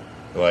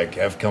 like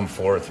have come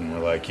forth and were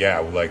like, yeah,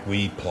 like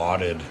we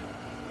plotted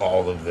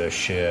all of this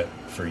shit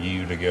for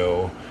you to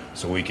go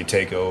so we could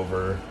take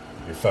over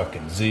your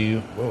fucking zoo.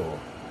 Whoa,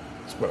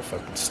 it's about to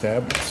fucking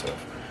stab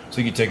myself.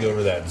 So you could take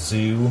over that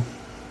zoo.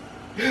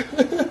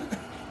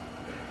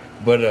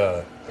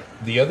 But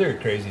the other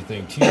crazy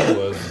thing too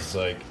is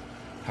like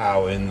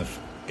how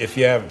if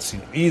you haven't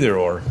seen either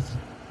or,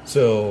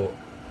 so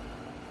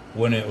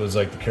when it was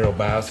like the Carol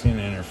Baskin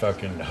and her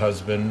fucking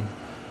husband,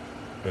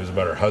 it was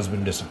about her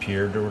husband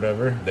disappeared or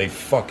whatever, they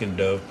fucking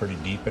dove pretty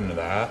deep into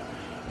that.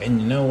 And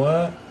you know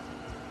what?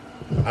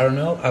 I don't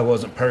know, I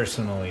wasn't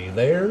personally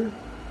there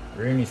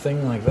or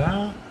anything like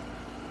that,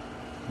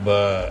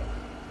 but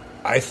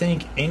I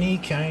think any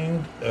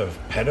kind of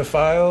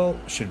pedophile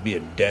should be a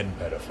dead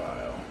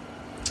pedophile.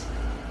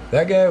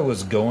 That guy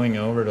was going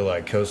over to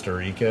like Costa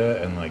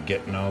Rica and like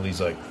getting all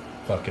these like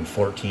fucking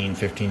 14,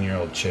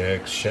 15-year-old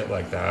chicks, shit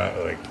like that.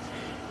 Like,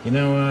 you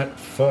know what?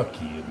 Fuck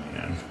you,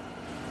 man.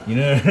 You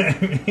know what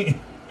I mean?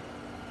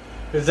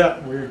 There's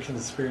that weird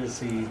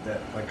conspiracy that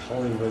like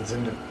Hollywood's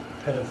into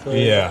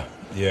pedophilia.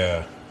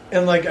 Yeah.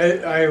 And like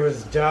I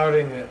was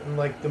doubting it, and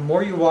like the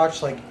more you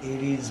watch like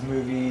 80s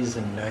movies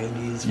and 90s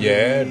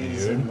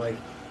movies, dude. and like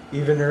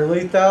even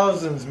early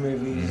thousands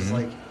movies,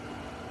 like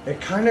it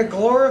kind of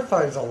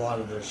glorifies a lot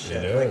of this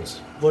shit. It like,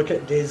 is. look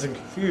at Dazed and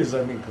Confused.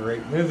 I mean,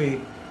 great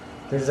movie.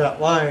 There's that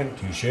line.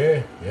 Touche.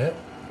 Yeah.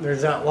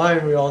 There's that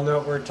line we all know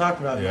what we're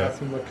talking about. Yeah.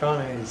 Matthew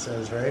McConaughey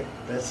says, right?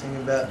 Best thing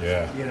about,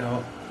 Yeah. you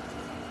know,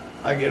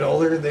 I get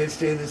older, they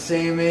stay the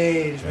same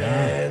age,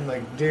 man.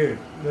 Like, dude,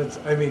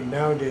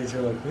 nowadays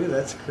you're like, dude,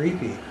 that's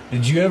creepy.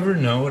 Did you ever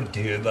know a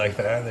dude like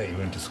that you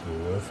went to school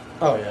with?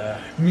 Oh, yeah.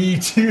 Me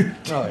too.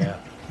 Oh, yeah.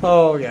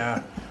 Oh,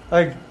 yeah.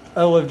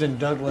 I lived in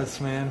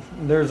Douglas, man.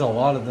 There's a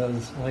lot of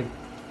those, like,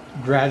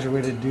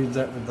 graduated dudes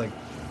that would, like,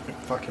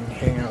 fucking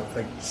hang out with,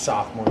 like,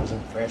 sophomores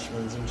and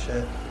freshmen and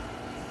shit.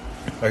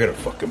 I gotta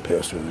fucking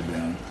piss really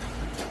bad.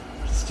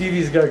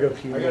 Stevie's gotta go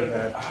pee really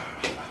bad.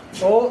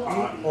 He's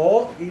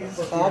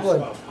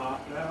hobbling.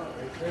 Popped out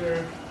right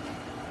there.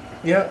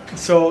 Yeah,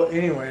 so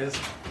anyways,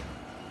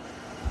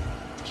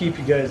 keep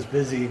you guys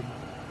busy.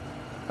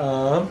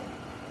 How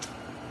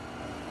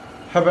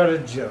about a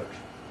joke?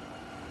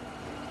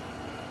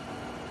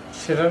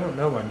 Shit, I don't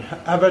know one.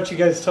 How about you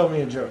guys tell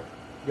me a joke?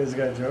 You guys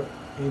got a joke?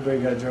 Anybody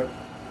got a joke?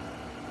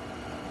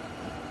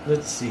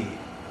 Let's see.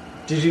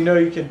 Did you know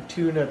you could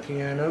tune a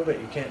piano, but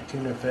you can't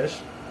tune a fish?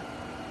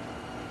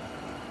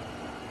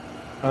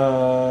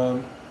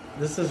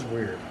 This is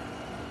weird.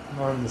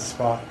 I'm on the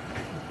spot.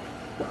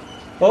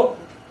 Oh,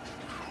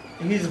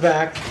 he's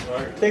back.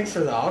 Sorry. Thanks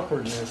for the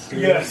awkwardness, dude.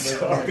 Yeah, Like,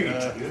 sorry,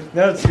 dude.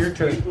 now it's your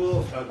turn.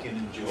 People fucking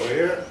enjoy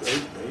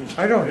it.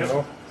 I don't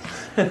know.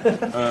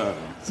 Uh,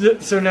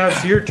 So now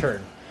it's your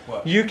turn.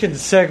 What? You can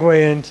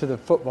segue into the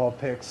football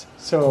picks.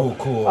 So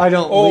Cool. I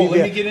don't Oh, leave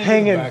let me you get into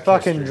hanging the back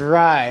fucking history.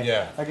 dry.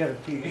 Yeah. I gotta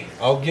pee.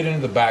 I'll get into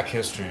the back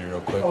history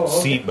real quick. Oh, okay.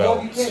 Seat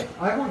Well, you belts. can't.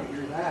 I want to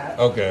hear that.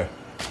 Okay.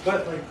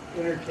 But like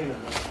entertainment.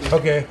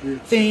 Okay.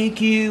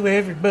 Thank you,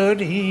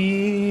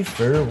 everybody,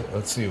 for.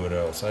 Let's see what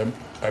else. I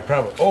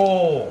probably.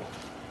 Oh.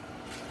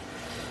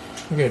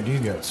 Okay, do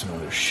got some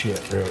other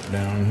shit wrote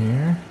down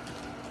here.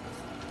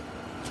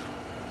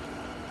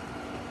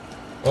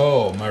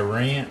 Oh, my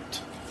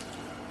rant.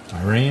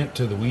 My rant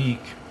to the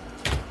week.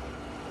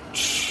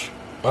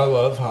 I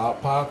love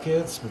Hot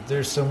Pockets, but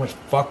there's so much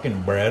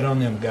fucking bread on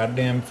them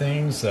goddamn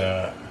things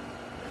that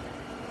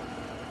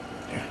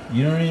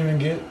you don't even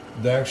get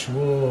the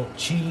actual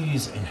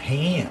cheese and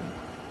ham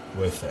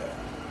with it.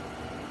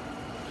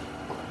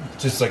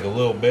 Just like a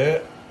little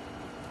bit,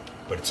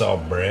 but it's all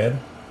bread.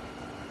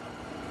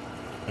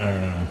 I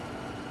don't know.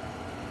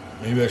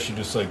 Maybe I should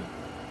just like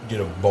get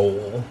a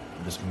bowl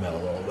and just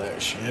melt all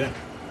that shit.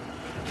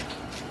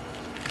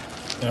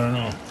 I don't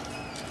know.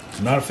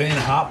 I'm not a fan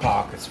of Hot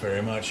Pockets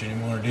very much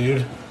anymore,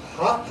 dude.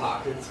 Hot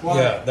Pockets.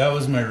 Why? Yeah, that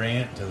was my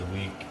rant to the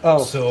week.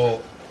 Oh.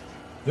 So,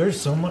 there's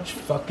so much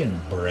fucking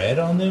bread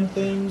on them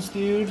things,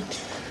 dude.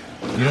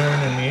 You know what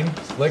I mean?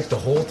 Like the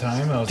whole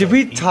time I was Did like,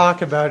 we eating-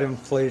 talk about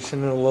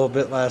inflation a little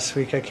bit last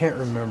week? I can't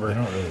remember. I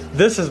don't really remember.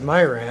 This is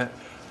my rant.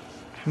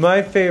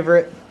 My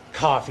favorite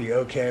coffee.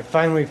 Okay, I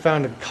finally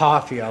found a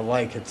coffee I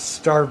like. It's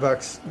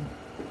Starbucks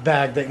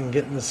bag that you can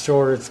get in the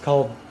store. It's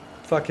called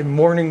fucking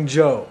Morning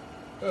Joe.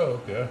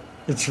 Oh, okay.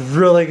 It's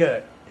really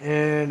good.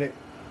 And it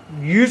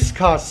used to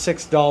cost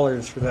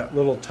 $6 for that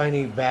little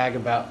tiny bag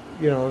about,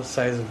 the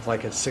size of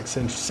like a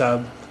 6-inch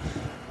sub.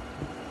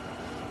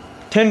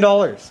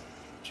 $10.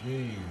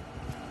 Gee.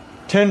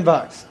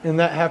 $10. And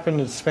that happened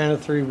in the span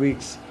of 3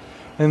 weeks.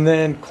 And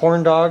then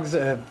corn dogs,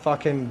 a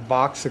fucking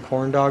box of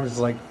corn dogs is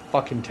like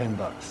fucking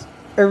 $10.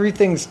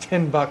 Everything's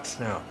 $10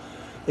 now.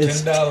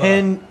 It's $10.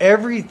 10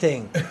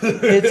 everything.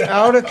 It's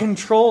out of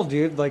control,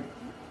 dude. Like,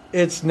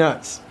 it's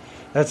nuts.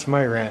 That's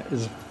my rant.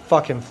 Is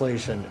fuck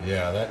inflation.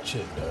 Yeah, that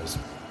shit does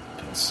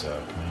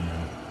suck,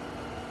 man.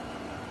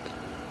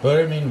 But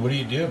I mean, what do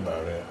you do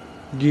about it?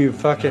 You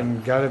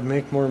fucking gotta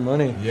make more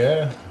money.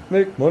 Yeah,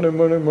 Make money,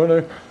 money,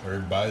 money. or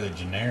buy the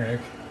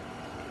generic.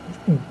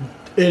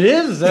 It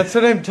is. That's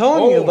what I'm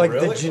telling you. Oh, Like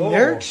really? the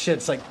generic Oh.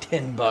 shit's like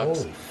 $10.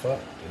 Holy fuck,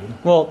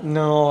 dude! Well,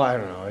 no, I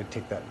don't know. I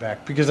take that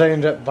back because I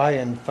end up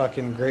buying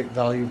fucking great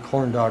value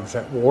corn dogs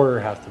that were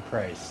half the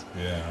price.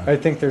 Yeah. I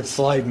think they're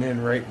sliding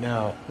in right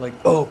now. Like,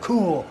 oh,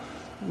 cool.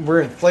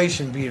 We're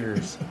inflation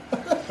beaters.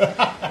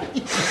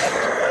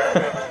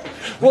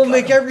 We'll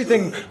make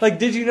everything. Like,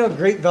 did you know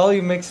Great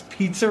Value makes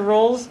pizza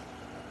rolls?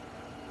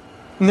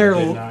 And they're, I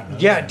did not know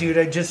yeah, that. dude,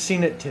 I just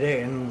seen it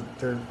today, and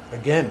they're,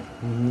 again,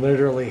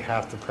 literally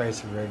half the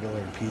price of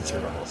regular pizza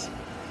Yeah. rolls.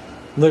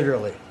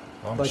 Literally.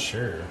 I'm Like-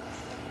 sure.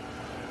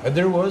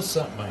 There was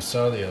something I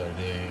saw the other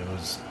day. It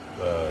was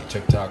a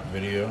TikTok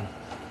video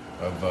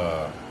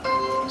of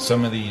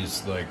some of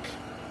these, like,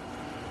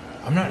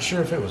 I'm not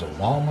sure if it was a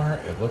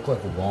Walmart. It looked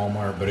like a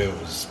Walmart, but it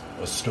was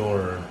a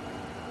store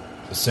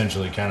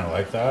essentially kind of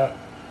like that.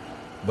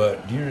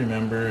 But do you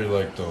remember,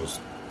 like, those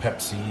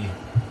Pepsi,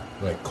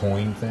 like,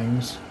 coin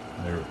things?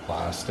 They were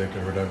plastic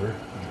or whatever. You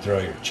could throw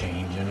your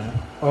change in it.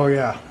 Oh,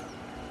 yeah.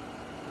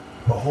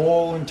 A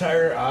whole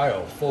entire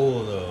aisle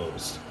full of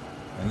those.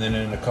 And then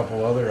in a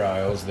couple other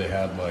aisles, they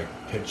had like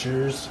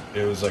pictures.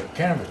 It was like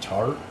kind of a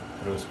tart,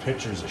 but it was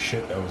pictures of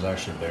shit that was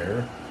actually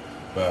there.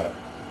 But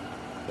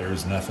there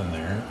was nothing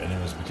there, and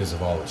it was because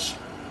of all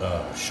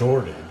the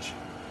shortage.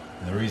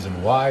 And the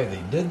reason why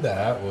they did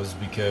that was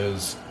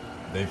because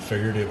they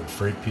figured it would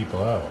freak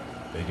people out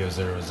because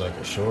there was like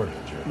a shortage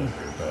or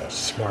whatever. But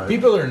Smart.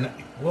 people are,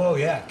 well,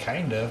 yeah,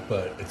 kind of,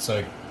 but it's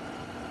like,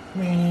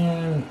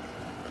 man,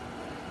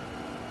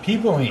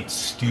 people ain't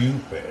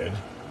stupid.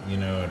 You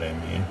know what I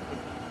mean?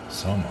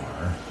 Some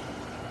are.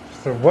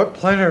 So what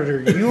planet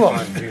are you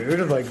on,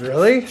 dude? Like,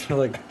 really?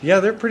 Like,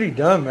 yeah, they're pretty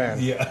dumb, man.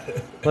 Yeah.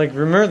 Like,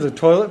 remember the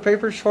toilet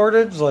paper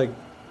shortage? Like,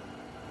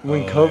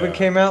 when Oh, COVID yeah.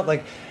 came out?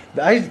 Like,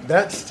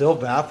 that still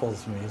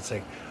baffles me. It's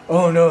like,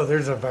 oh no,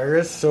 there's a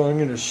virus, so I'm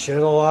going to shit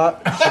a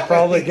lot. Should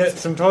probably get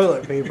some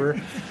toilet paper.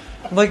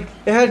 Like,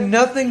 it had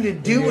nothing to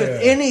do with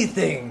Yeah.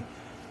 anything.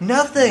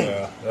 Nothing.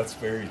 Yeah, that's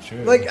very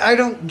true. Like, I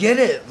don't get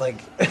it. Like,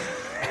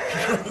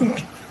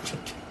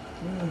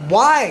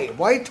 why?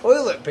 Why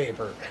toilet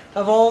paper?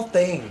 Of all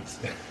things.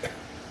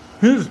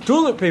 Here's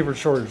toilet paper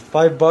shortage.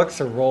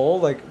 $5 a roll.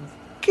 Like,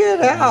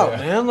 get out, Yeah.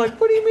 man. Like,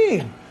 what do you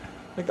mean?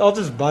 Like, I'll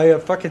just buy a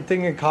fucking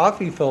thing of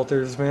coffee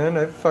filters, man.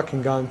 I've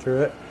fucking gone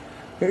through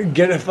it.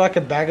 Get a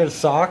fucking bag of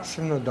socks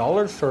from the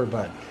dollar store,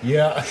 bud.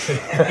 yeah.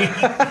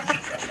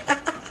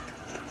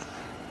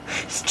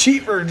 It's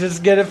cheaper.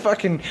 Just get a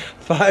fucking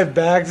 5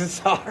 bags of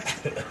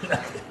socks.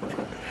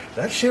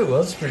 That shit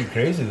was pretty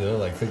crazy though.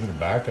 Like thinking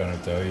back on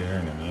it though, you know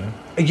what I mean?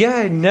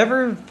 Yeah, it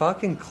never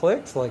fucking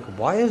clicked. Like,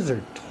 why is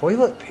there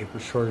toilet paper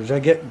shortage? I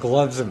get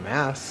gloves and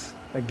masks.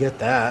 I get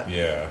that.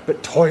 Yeah.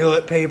 But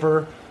toilet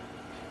paper?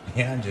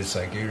 Yeah, just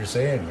like you were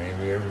saying,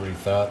 maybe everybody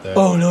thought that.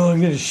 Oh no, I'm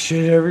gonna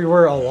shit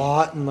everywhere a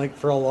lot and like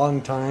for a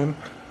long time.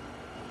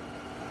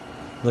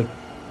 Like,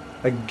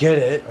 I get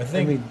it. I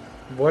think- mean,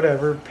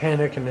 whatever,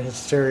 panic and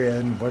hysteria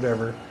and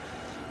whatever.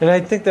 And I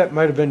think that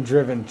might have been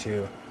driven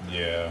too.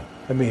 Yeah.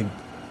 I mean,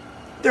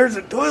 there's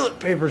a toilet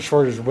paper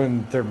shortage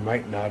when there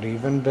might not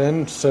even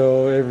been.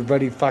 So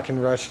everybody fucking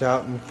rushed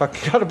out and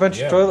fucking got a bunch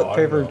Yeah, of toilet bought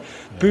it paper. all.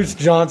 Yeah. Boots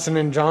Johnson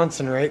and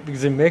Johnson, right?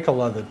 Because they make a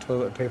lot of the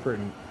toilet paper,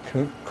 and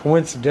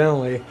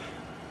coincidentally,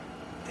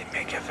 they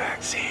make a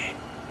vaccine.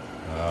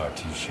 Oh,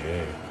 touche.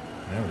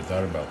 I never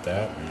thought about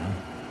that, man.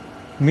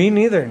 Me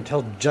neither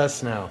until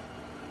just now.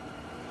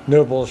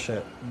 No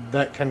bullshit.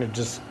 That kind of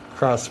just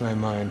crossed my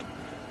mind.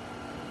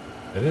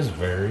 It is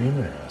very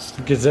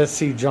interesting. Because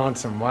SC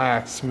Johnson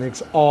Wax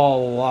makes a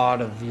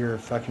lot of your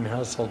fucking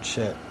household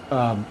shit.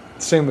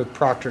 Same with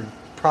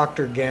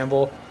Procter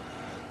Gamble.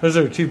 Those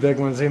are the two big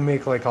ones. They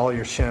make like all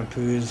your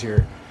shampoos,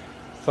 your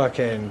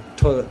fucking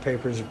toilet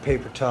papers, your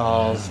paper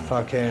towels,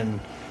 fucking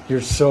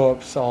your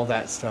soaps, all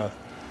that stuff.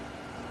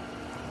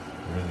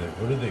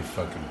 What do they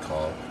fucking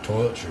call it?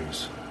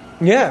 Toiletries.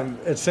 Yeah,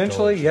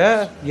 essentially,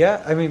 Toiletries,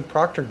 yeah. I mean,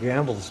 Procter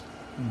Gamble's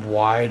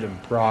wide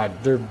and broad.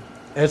 They're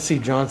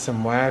SC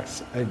Johnson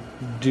Wax. I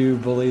do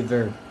believe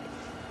they're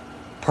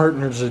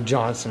partners of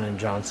Johnson and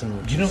Johnson,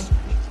 which You know- is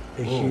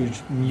a Whoa.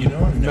 huge You know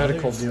another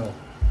medical th- deal.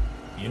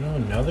 You know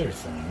another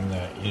thing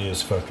that you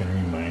just fucking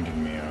reminded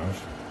me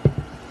of?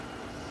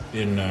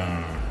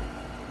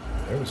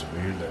 That was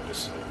weird, that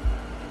just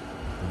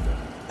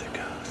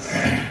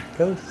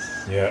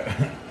Ghosts.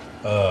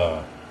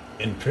 Yeah.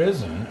 In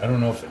prison, I don't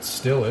know if it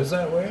still is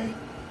that way,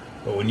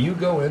 but when you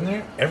go in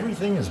there,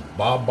 everything is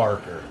Bob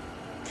Barker.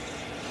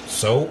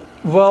 So,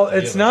 Well,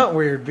 it's Yeah. not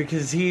weird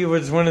because he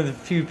was one of the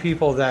few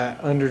people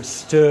that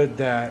understood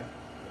that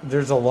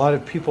there's a lot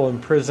of people in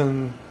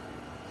prison.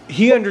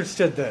 He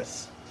understood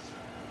this.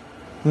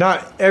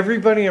 not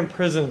everybody in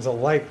prison's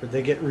alike, but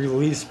they get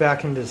released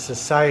back into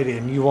society,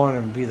 and you want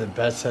them to be the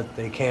best that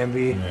they can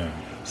be. Yeah.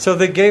 So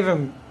they gave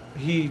him.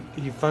 He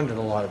funded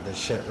a lot of this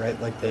shit, right?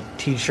 Like the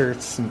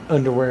T-shirts and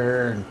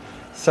underwear and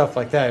stuff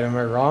like that. Am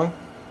I wrong?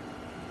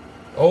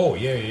 Oh,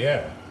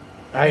 yeah.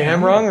 I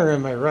am wrong, or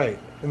am I right?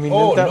 I mean,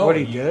 isn't that what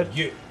he did?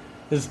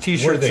 His Were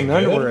T-shirts they and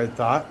underwear, good? I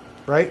thought,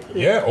 right?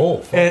 Yeah. Oh,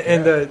 fuck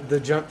And yeah. the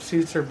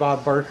jumpsuits are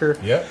Bob Barker.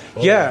 Yeah.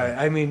 Oh, Yeah,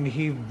 I mean,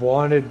 he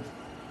wanted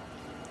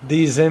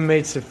these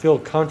inmates to feel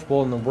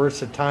comfortable in the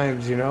worst of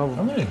times, you know.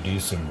 I'm gonna do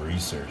some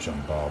research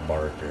on Bob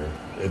Barker.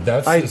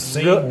 That's I the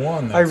same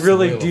one. That's I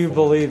really Wheel of do Fortune.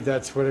 believe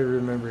that's what I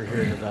remember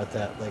hearing about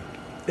that. Like,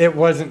 it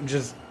wasn't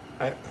just.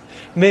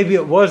 Maybe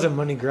it was a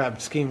money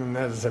grab scheme, and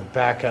that was a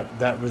backup.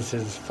 That was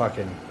his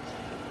fucking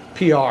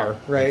PR, It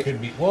right?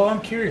 could be. Well,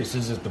 I'm curious.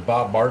 Is it the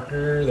Bob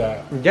Barker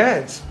that? Yeah,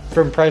 it's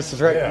from Price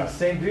is Right. Yeah. The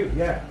same dude,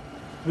 yeah.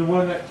 The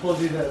one that told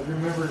you that.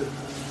 Remember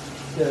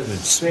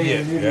the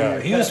Yeah.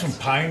 He was from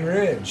Pine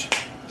Ridge.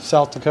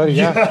 South Dakota,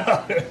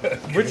 yeah.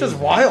 Which is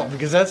wild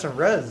because that's a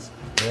res.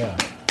 Yeah.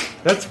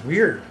 That's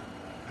weird.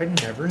 I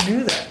never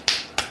knew that.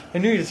 I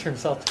knew he was from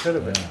South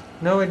Dakota, but Yeah.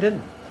 no, I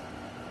didn't.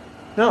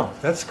 No,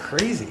 that's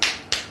crazy.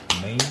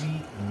 Maybe.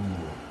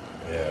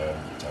 Ooh. Yeah.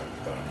 Talk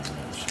about him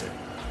and that shit.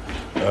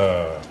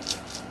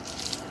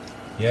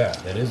 Yeah,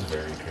 that is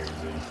very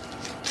crazy.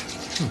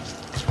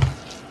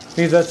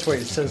 Maybe that's why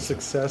he's so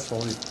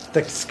successful. He's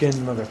thick-skinned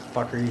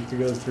motherfucker. You could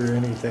go through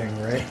anything,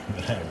 right?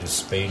 Just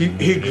spade. He and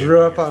neutered.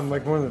 grew up on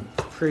like one of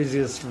the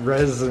craziest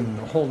res in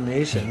the whole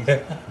nation.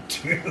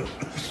 Dude.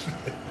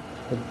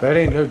 That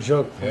ain't no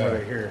joke from what Yeah.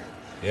 I hear.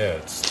 Yeah,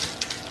 it's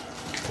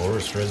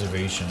poorest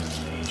reservation in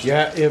the nation.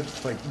 Yeah,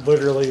 it's like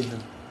literally the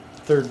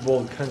third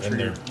world And country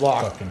they're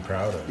block. fucking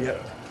proud of it.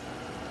 Yep.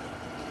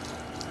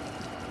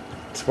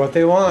 It's what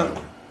they want.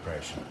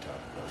 Probably shouldn't talk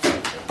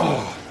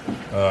about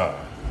that.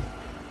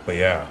 But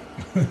yeah.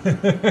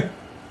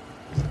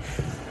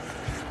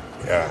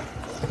 Yeah.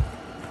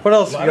 What A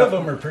else? lot you of got?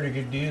 them are pretty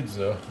good dudes,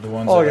 though. The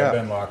ones Oh, that yeah. I've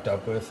been locked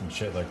up with and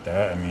shit like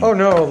that. I mean, Oh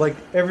no, like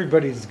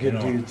everybody's good You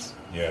know, dudes.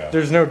 yeah.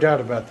 There's no doubt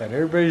about that.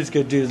 Everybody's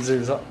good dudes.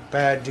 There's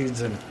bad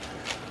dudes and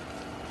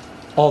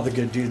all the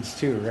good dudes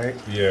too, right?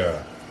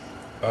 Yeah.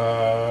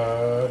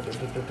 Oh,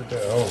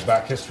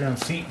 back history on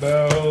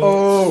seatbelts.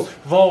 Oh,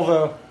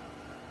 Volvo.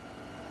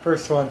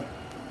 First one.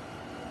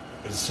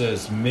 It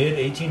says mid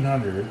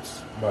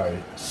 1800s by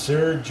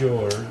Sir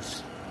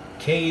George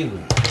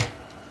Cayley.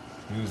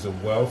 He was a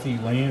wealthy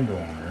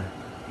landowner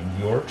in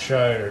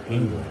Yorkshire,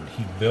 England.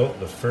 He built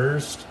the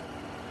first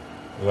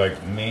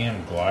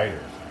man glider.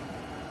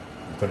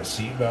 He put a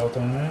seatbelt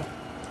on it.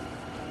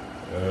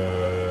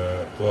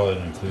 Well, it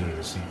included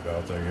a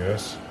seatbelt, I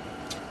guess.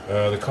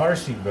 The car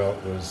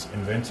seatbelt was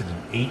invented in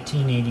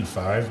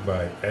 1885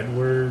 by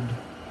Edward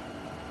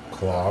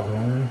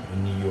Cloghorn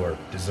in New York,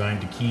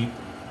 designed to keep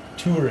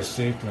tourists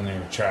safe when they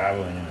were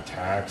traveling in a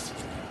taxi.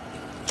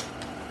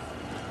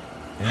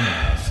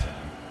 Interesting.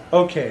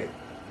 Okay,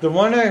 the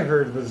one I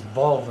heard was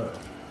Volvo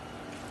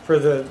for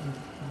the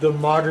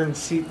modern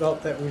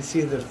seatbelt that we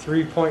see, the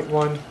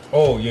 3.1,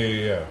 Oh,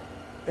 yeah.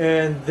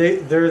 and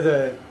they're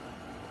the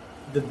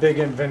big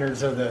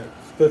inventors of the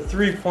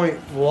 3-point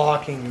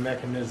locking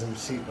mechanism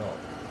seatbelt.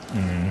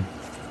 Mm-hmm.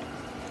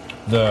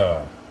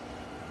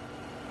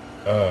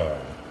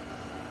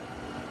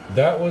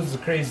 That was the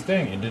crazy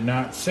thing. It did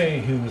not say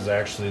who was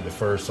actually the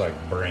first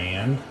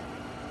brand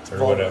or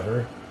Volvo.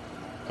 whatever.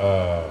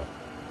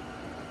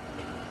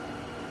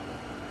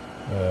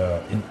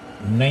 In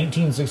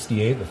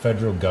 1968, the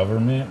federal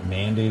government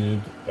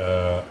mandated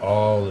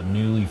all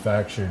newly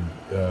factored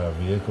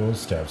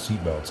vehicles to have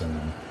seatbelts in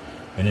them.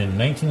 And in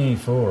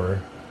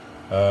 1984,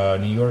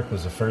 New York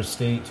was the first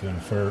state to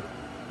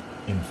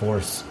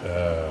enforce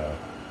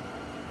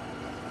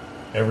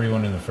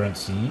everyone in the front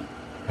seat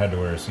had to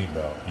wear a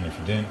seatbelt. And if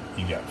you didn't,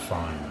 you got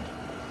fined.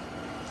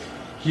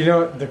 You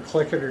know, the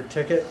click it or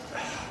ticket,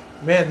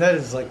 man, that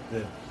is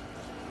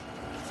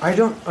I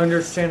don't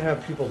understand how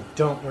people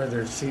don't wear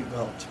their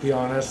seatbelt, to be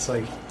honest.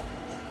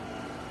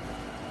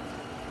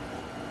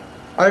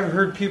 I've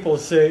heard people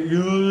say,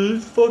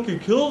 this fucking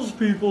kills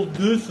people,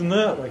 this and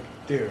that.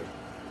 Dude.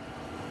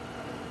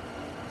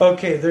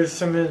 Okay, there's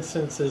some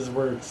instances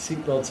where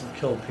seatbelts have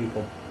killed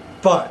people,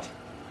 but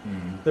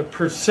the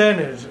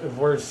percentage of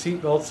where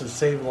seatbelts have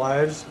saved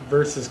lives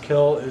versus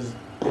kill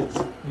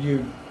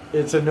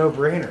it's a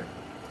no-brainer.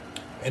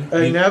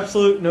 An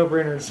absolute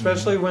no-brainer,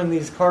 especially when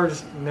these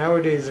cars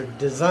nowadays are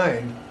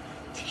designed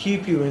to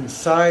keep you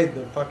inside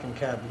the fucking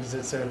cab because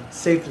it's the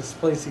safest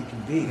place you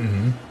can be.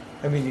 Mhm.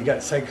 I mean, you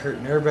got side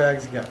curtain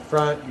airbags, you got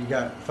front, you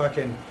got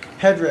fucking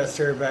headrest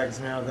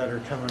airbags now that are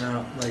coming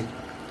out,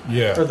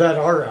 or that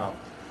are out.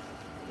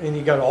 And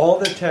you got all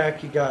the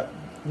tech, you got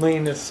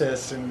lane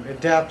assist and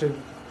adaptive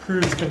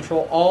cruise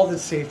control, all the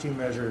safety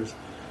measures.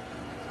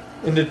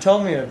 And to tell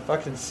me a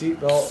fucking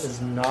seatbelt is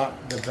not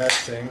the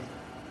best thing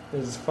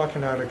is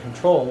fucking out of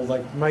control.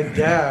 My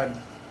dad,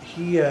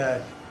 he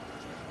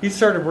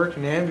started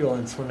working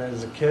ambulance when I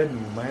was a kid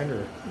in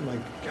Lander.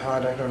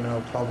 God, I don't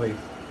know, probably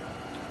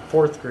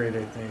 4th grade,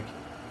 I think.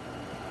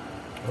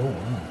 Oh,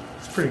 wow.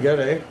 It's pretty good,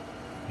 eh?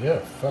 Yeah,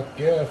 fuck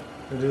yeah.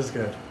 It is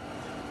good.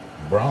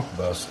 Bronc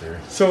Buster.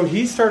 So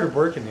he started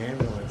working the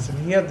ambulance, and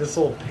he had this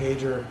little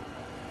pager,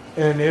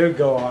 and it would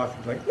go off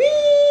and like,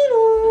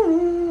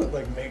 "Wee-oo-oo,"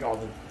 like make all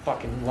the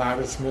fucking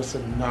loudest, most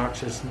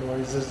obnoxious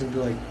noises, and be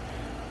like,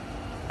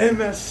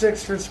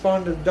 MS6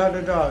 responded, da da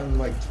da, and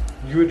like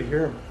you would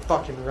hear him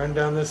fucking run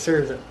down the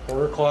stairs at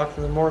 4 o'clock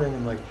in the morning,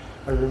 and like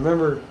I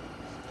remember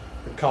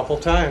a couple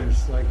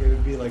times, like it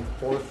would be like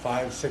 4,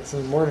 5, 6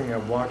 in the morning.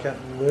 I'd walk out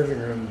in the living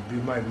room, and be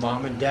my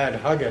mom and dad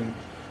hugging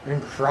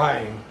and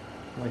crying.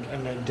 Like,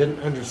 and I didn't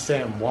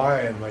understand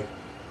why. And like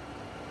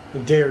a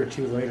day or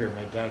two later,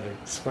 my dad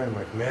explained,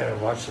 like, man, I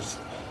watched this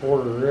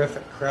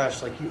horrific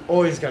crash. Like, you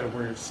always got to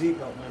wear your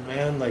seatbelt, my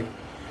man. Like,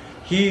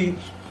 I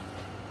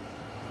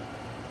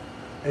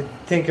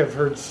think I've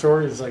heard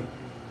stories like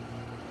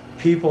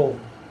people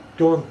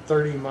going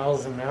 30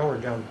 miles an hour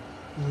down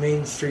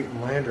Main Street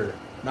in Lander,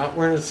 not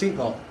wearing a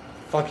seatbelt,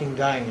 fucking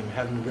dying and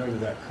having to go to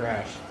that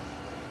crash.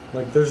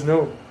 Like, there's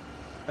no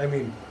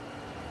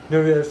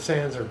ifs,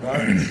 ands, or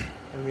buts.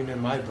 I mean, in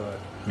my book.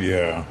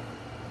 Yeah.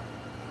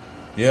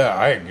 Yeah,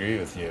 I agree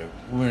with you.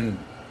 When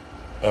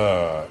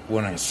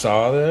I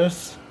saw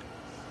this,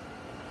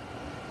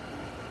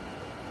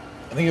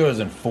 I think it was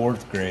in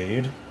 4th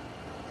grade.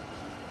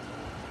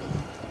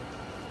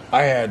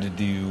 I had to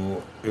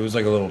do, it was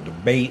like a little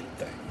debate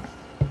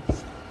thing.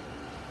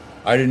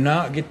 I did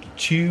not get to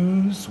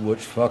choose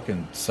which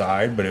fucking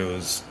side, but it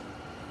was,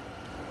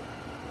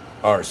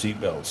 are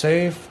seatbelts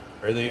safe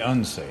or are they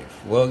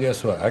unsafe? Well,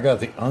 guess what? I got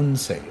the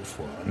unsafe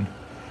one.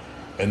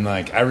 And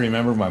like, I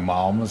remember my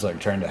mom was like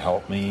trying to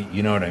help me,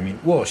 you know what I mean?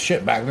 Well,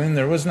 shit, back then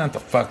there was not the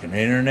fucking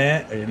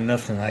internet or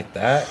nothing like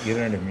that, you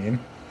know what I mean?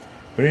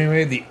 But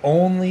anyway, the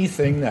only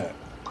thing that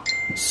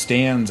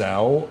stands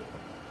out,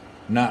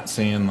 not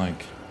saying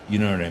like, you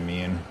know what I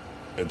mean,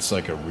 it's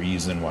like a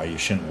reason why you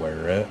shouldn't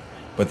wear it,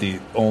 but the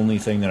only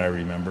thing that I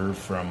remember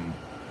from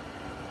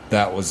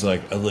that was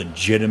like a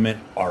legitimate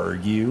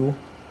argue,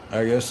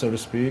 I guess, so to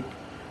speak,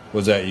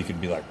 was that you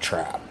could be like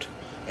trapped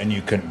and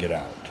you couldn't get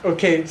out.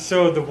 Okay,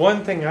 so the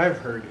one thing I've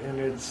heard, and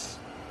it's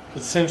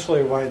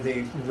essentially why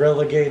they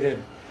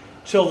relegated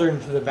children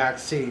to the back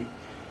seat,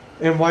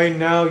 and why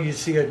now you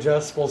see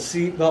adjustable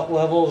seat belt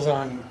levels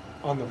on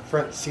the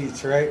front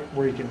seats, right,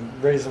 where you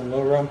can raise and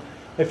lower them.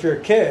 If you're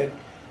a kid,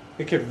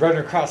 it could run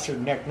across your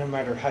neck no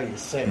matter how you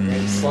sit,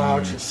 right?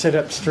 Slouch or sit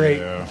up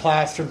straight,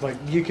 plastered. Like,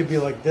 you could be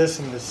like this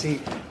in the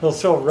seat, it'll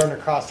still run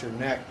across your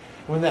neck.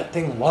 When that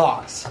thing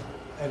locks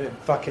at a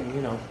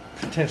fucking,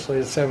 potentially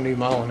a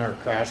 70-mile-an-hour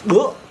crash,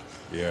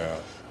 Yeah.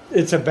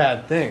 it's a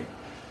bad thing.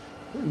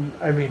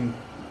 I mean,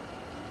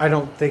 I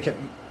don't think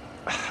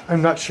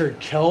I'm not sure it'd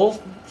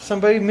kill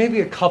somebody,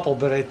 maybe a couple,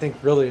 but I think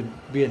really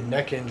it'd be a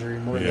neck injury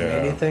more than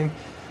anything.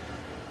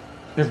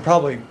 And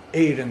probably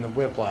aid in the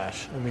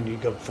whiplash. I mean, you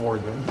go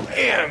forward and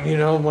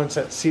bam, once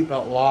that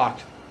seatbelt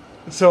locked.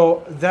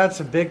 So that's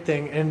a big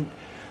thing. And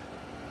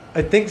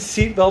I think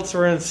seatbelts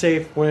were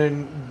unsafe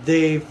when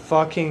they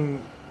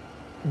fucking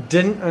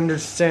didn't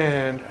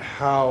understand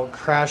how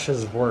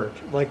crashes work.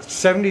 Like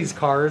 70s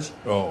cars.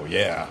 Oh,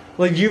 yeah.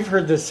 Like, you've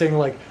heard this thing,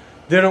 like,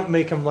 they don't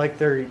make them like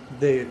they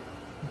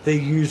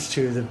used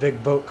to, the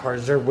big boat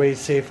cars. They're way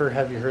safer.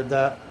 Have you heard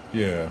that?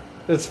 Yeah.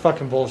 It's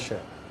fucking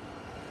bullshit.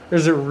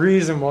 There's a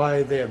reason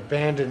why they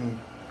abandoned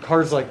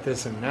cars like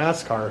this in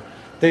NASCAR.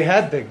 They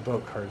had big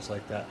boat cars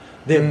like that.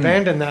 They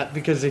abandoned that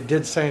because they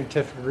did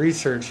scientific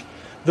research.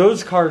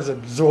 Those cars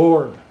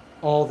absorb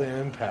all the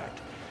impact.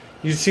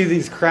 You see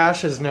these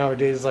crashes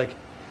nowadays, like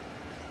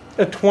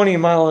a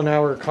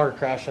 20-mile-an-hour car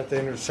crash at the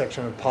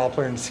intersection of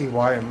Poplar and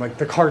CY, and like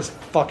the car's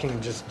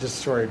fucking just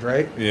destroyed,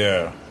 right?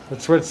 Yeah.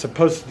 That's what it's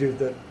supposed to do.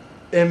 The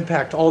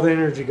impact, all the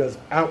energy goes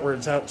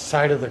outwards,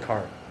 outside of the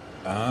car.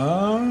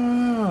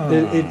 Oh.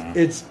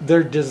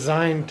 They're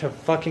designed to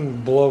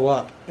fucking blow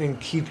up and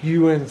keep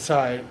you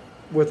inside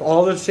with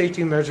all the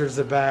safety measures,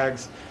 the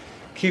bags.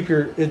 The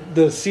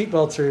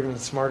seatbelts are even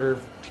smarter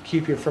to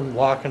keep you from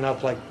locking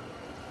up like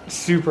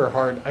super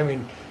hard. I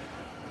mean,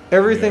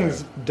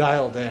 everything's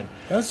dialed in.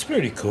 That's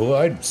pretty cool.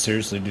 I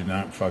seriously did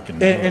not fucking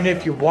know And that.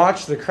 if you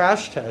watch the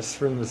crash tests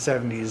from the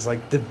 70s,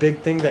 like the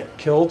big thing that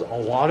killed a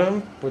lot of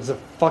them was the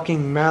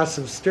fucking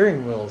massive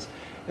steering wheels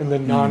and the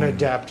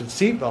non-adaptive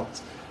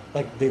seatbelts.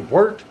 Like, they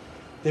worked.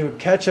 They would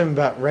catch them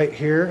about right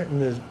here,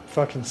 and the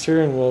fucking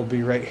steering wheel would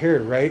be right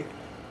here, right?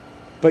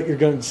 But you're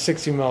going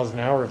 60 miles an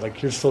hour,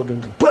 like, you're still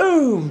going to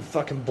boom,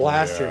 fucking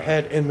blast your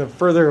head. And the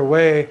further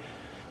away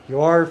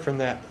you are from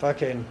that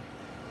fucking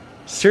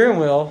steering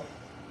wheel,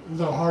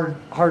 the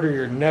harder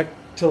your neck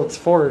tilts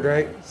forward,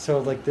 right? So,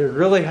 like, they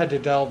really had to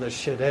dial this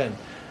shit in.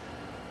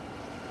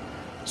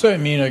 So, I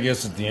mean, I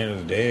guess at the end of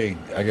the day,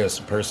 I guess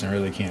a person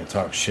really can't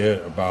talk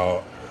shit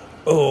about,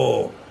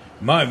 oh,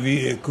 my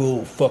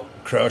vehicle fuck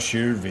crush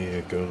your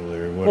vehicle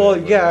or whatever. Well,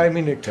 yeah, I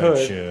mean, it could.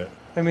 Shit.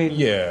 I mean,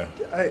 yeah,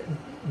 that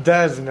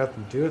has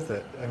nothing to do with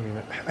it.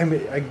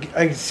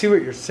 I see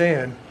what you're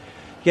saying.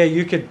 Yeah,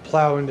 you could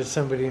plow into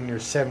somebody in your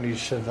 70s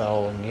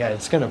Chevelle, and yeah,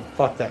 it's gonna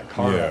fuck that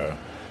car up.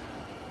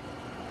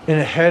 In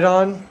a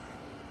head-on,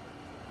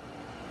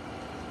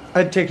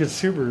 I'd take a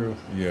Subaru.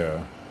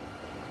 Yeah.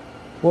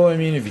 Well, I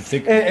mean, if you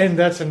think... And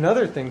that's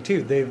another thing,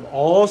 too. They've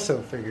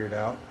also figured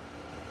out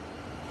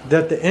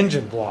that the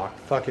engine block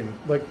fucking...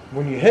 Like,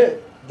 when you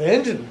hit, the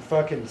engine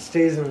fucking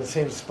stays in the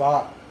same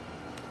spot.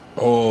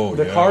 Oh,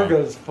 The car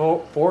goes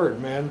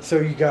forward, man. So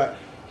you got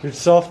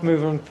yourself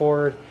moving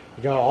forward.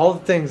 You got all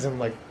the things,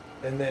 and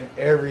and then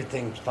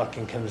everything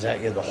fucking comes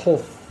at you. The whole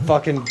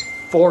fucking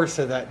force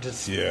of that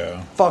just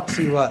fucks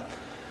you up.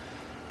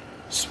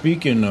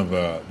 Speaking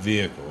of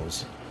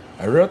vehicles,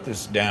 I wrote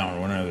this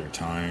down one other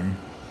time.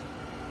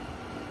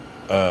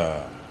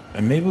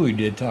 And maybe we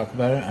did talk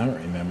about it. I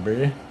don't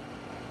remember.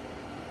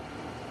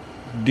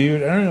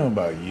 Dude, I don't know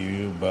about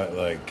you, but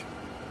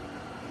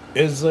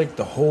is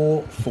the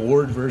whole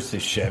Ford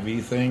versus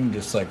Chevy thing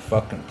just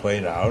fucking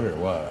played out or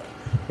what?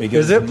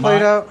 Because Is it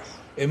played out?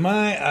 In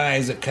my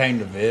eyes, it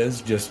kind of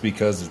is, just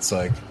because it's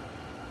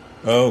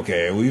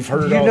okay, we've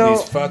heard all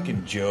these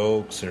fucking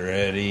jokes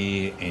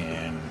already,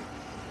 and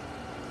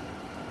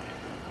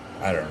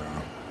I don't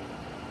know.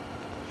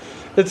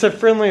 It's a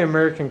friendly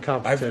American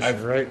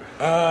competition,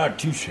 right?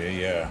 Touche,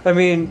 yeah. I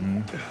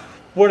mean,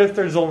 what if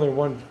there's only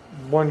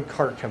one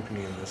car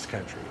company in this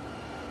country?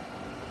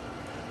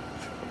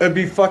 It'd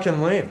be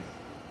fucking lame.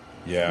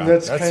 Yeah,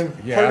 that's kind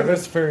of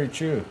that's very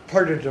true.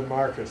 Part of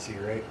democracy,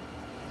 right?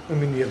 I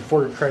mean, you had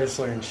Ford,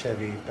 Chrysler, and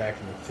Chevy back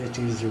in the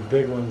 50s. They're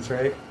big ones,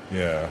 right?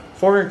 Yeah.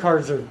 Foreign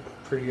cars are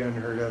pretty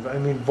unheard of. I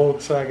mean,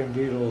 Volkswagen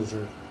Beetles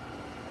are...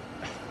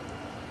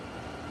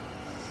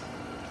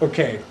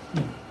 Okay.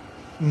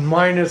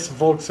 Minus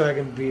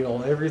Volkswagen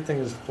Beetle. Everything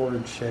is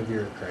Ford, Chevy,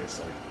 or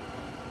Chrysler.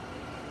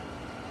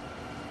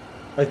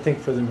 I think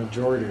for the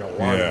majority, a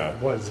lot of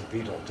it was a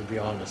Beetle, to be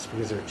honest,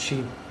 because they're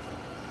cheap,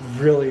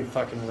 really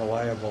fucking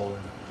reliable,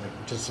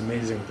 and just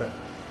amazing. But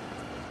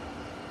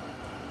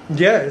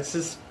yeah, it's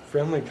just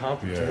friendly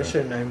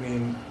competition. Yeah. I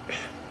mean,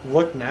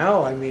 look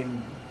now. I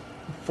mean,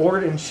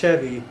 Ford and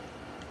Chevy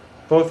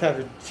both have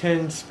a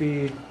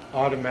 10-speed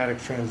automatic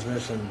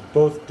transmission,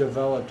 both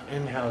developed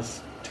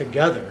in-house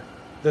together,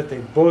 that they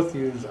both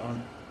use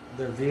on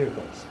their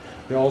vehicles.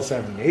 They also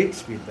have an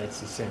 8-speed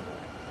that's the same way.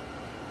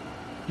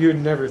 You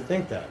would never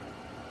think that,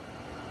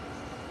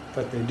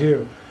 but they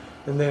do.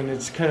 And then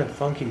it's kind of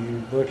funky.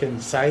 You look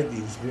inside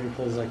these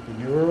vehicles, like the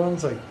newer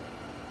ones,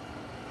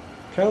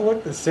 kind of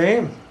look the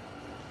same.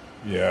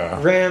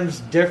 Yeah.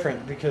 Ram's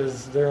different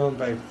because they're owned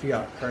by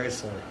Fiat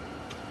Chrysler,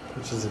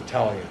 which is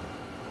Italian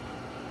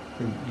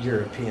and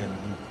European,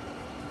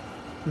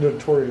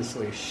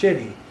 notoriously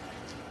shitty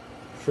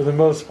for the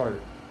most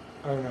part.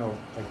 I don't know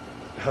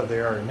how they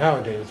are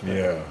nowadays,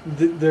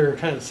 but they're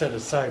kind of set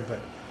aside, but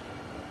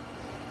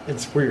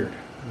it's weird.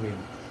 I mean,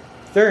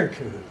 they're in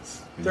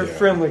cahoots. They're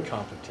friendly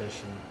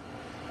competition.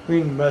 I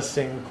mean,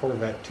 Mustang,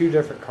 Corvette, two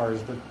different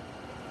cars, but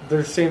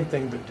they're same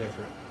thing but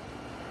different.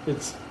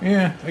 It's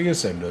I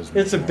guess that does.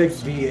 It's a big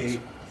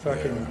V8,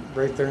 fucking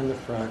right there in the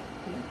front.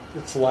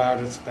 It's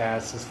loud, it's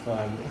fast, it's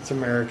fun, it's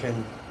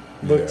American,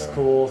 looks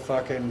cool,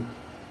 fucking,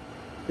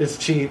 it's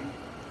cheap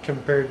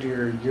compared to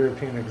your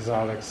European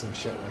exotics and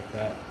shit like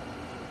that.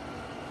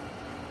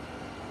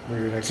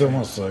 Weird. It's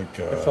almost like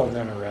I fell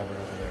down a rabbit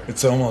over there.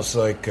 It's almost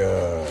like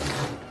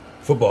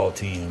football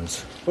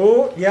teams.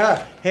 Oh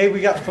yeah, hey, we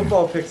got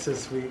football picks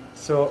this week.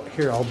 So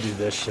here, I'll do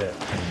this shit.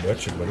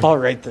 Betcha, buddy. I'll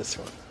write this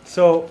one.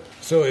 So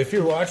if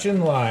you're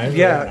watching live,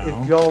 right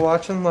now, if y'all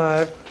watching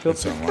live, feel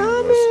free to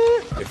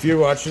comment. If you're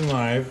watching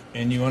live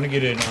and you want to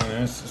get in on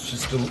this, it's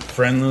just a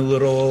friendly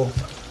little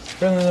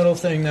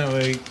thing that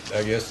we,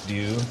 I guess,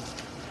 do.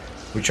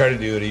 We try to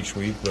do it each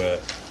week,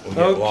 but we'll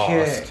get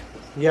lost.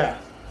 Yeah.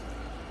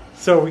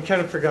 So we kind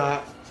of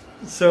forgot.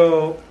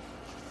 So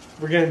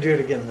we're gonna do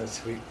it again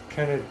this week.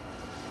 Kind of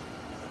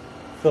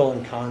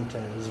filling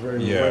content is where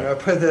we went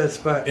up with this,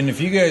 but and if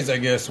you guys, I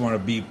guess, want to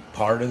be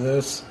part of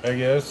this, I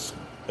guess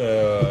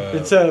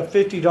it's a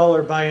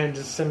 $50 buy-in.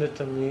 Just send it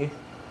to me.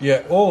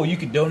 Yeah. Oh, you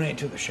could donate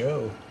to the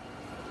show,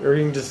 or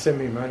you can just send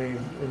me money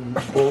and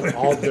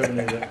I'll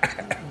donate it.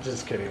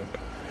 Just kidding.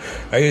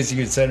 I guess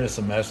you could send us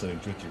a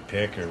message with your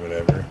pick or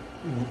whatever,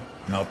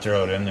 and I'll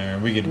throw it in there.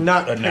 We could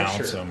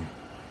announce them.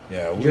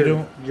 Yeah, we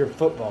don't. Your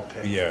football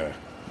pick. Yeah.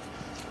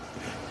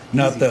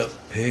 Not the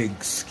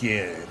pig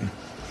skin.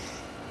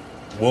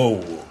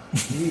 Whoa.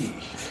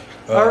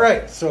 All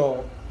right,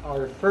 so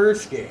our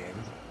first game.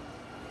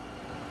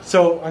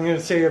 So I'm going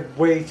to say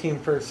away team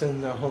first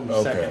and the home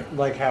second,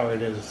 like how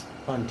it is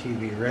on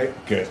TV, right?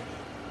 Good.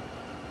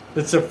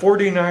 It's the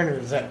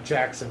 49ers at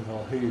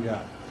Jacksonville. Who you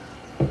got?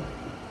 I'm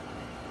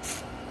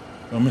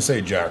going to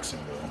say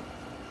Jacksonville.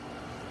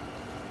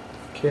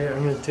 Okay,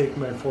 I'm going to take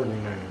my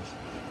 49ers.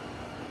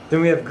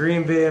 Then we have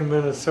Green Bay and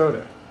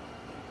Minnesota.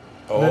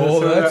 Oh,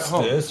 Minnesota that's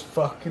this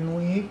fucking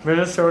week?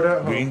 Minnesota at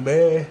home. Green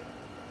Bay.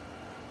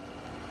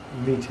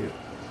 Me too.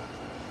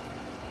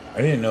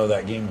 I didn't know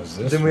that game was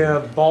this Then week. we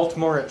have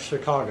Baltimore at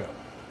Chicago.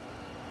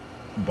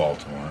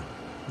 Baltimore.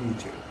 Me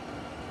too.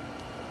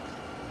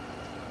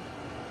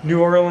 New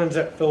Orleans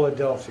at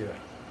Philadelphia.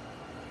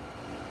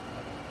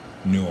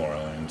 New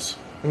Orleans.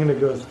 I'm going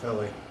to go with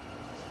Philly.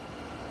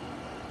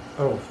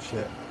 Oh,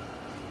 shit.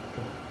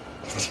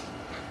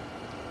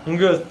 I'm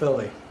going with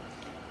Philly.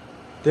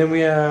 Then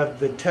we have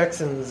the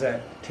Texans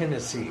at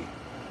Tennessee.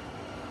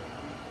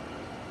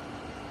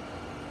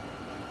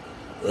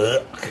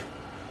 Ugh.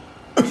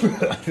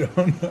 I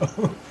don't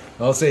know.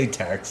 I'll say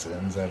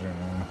Texans. I don't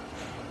know.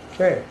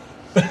 Okay.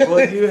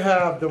 Well, you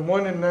have the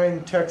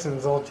 1-9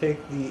 Texans. I'll take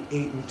the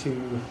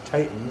 8-2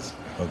 Titans.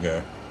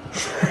 Okay.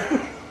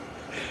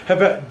 How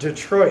about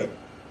Detroit?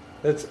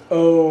 That's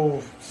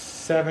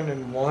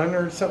 7-1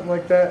 or something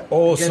like that.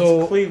 Oh, against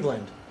so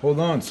Cleveland. Hold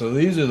on. So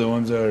these are the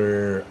ones that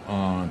are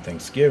on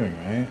Thanksgiving,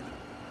 right?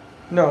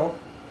 No.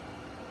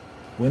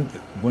 When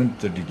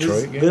the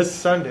Detroit game? This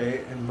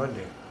Sunday and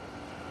Monday.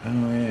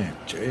 Oh yeah.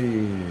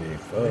 Gee,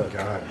 fuck. Oh my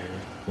God, dude.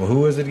 Well, who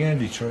was it again?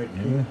 Detroit.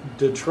 Who?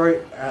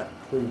 Detroit at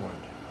Cleveland.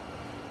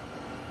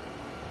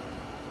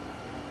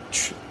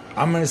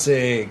 I'm gonna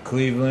say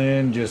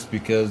Cleveland just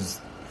because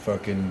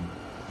fucking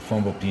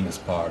Fumble Penis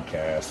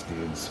podcast,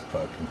 dude's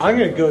fucking. I'm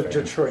gonna go fan.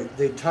 Detroit.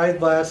 They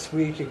tied last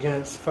week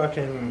against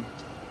fucking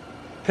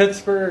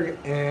Pittsburgh,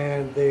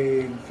 and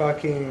they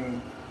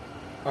fucking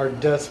are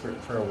desperate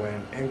for a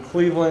win. And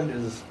Cleveland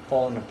is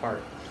falling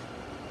apart.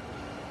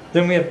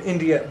 Then we have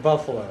Indy at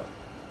Buffalo.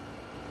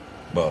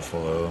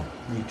 Buffalo.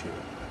 Me too.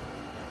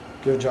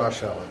 Go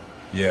Josh Allen.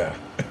 Yeah.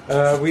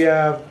 We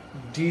have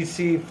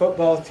DC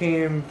football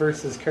team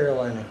versus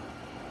Carolina.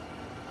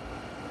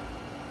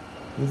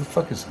 Who the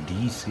fuck is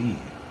DC?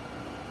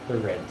 The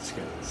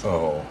Redskins.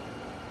 Oh.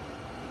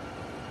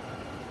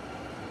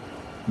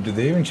 Did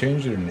they even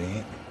change their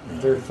name?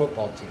 Their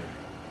football team.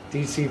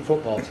 DC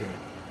football team.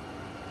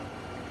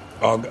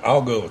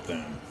 I'll go with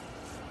them.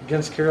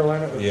 Against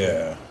Carolina? Okay.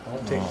 Yeah. I'll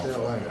take Oh,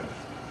 Carolina. fuck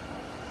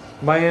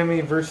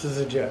Miami versus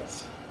the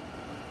Jets.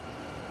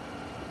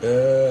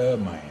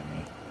 Miami.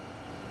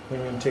 I'm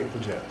going to take the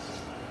Jets.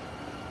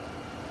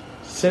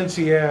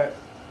 Cincy at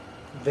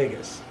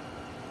Vegas.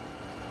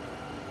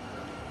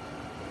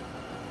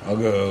 I'll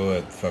go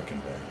with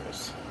fucking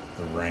Vegas.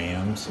 The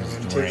Rams. I'm Is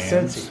going it to the take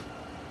Rams? Cincy.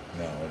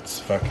 No, it's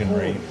fucking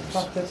Holy Raiders.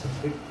 fuck, that's a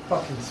big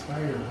fucking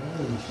spider.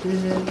 Holy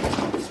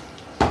shit.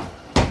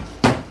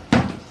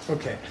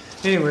 Okay.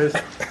 Anyways,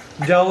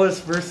 Dallas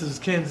versus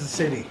Kansas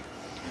City.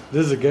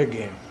 This is a good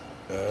game.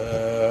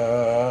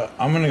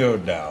 I'm gonna go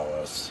with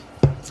Dallas.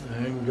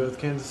 I'm going to go with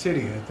Kansas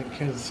City. I think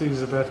Kansas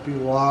City's about to be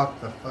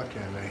locked. I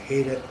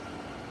hate it.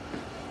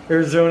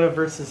 Arizona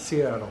versus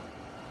Seattle.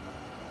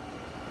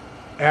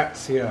 At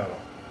Seattle.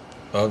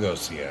 I'll go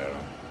Seattle.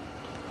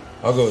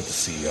 I'll go with the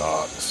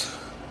Seahawks.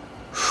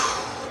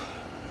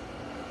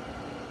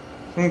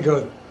 I'm going to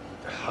go.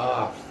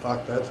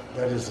 Fuck.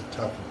 That is a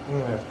tough one. I'm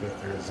going to have to go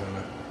with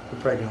Arizona. We're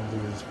probably going to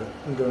lose, but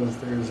I'm going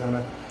with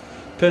Arizona.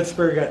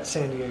 Pittsburgh at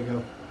San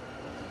Diego.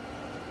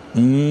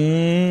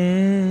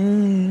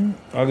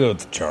 I'll go with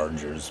the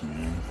Chargers,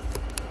 man.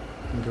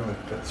 I'm going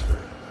with Pittsburgh.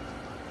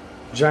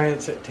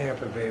 Giants at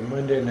Tampa Bay.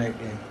 Monday night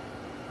game.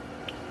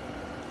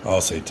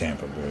 I'll say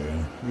Tampa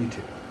Bay. Me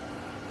too.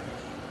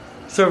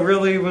 So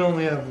really, we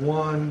only have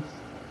 1,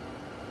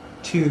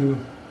 2,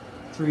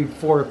 3,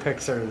 4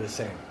 picks that are the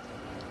same.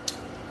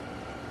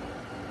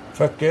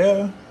 Fuck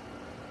yeah.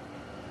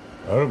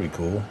 That'll be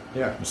cool.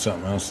 Yeah. There's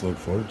something else to look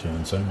forward to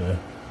on Sunday.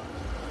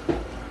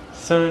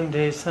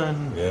 Sunday.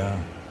 Yeah.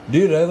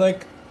 Dude, I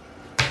like...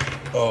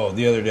 Oh,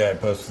 the other day I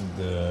posted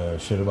the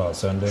shit about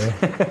Sunday.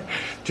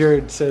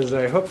 Jared says,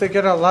 I hope they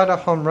get a lot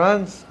of home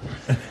runs.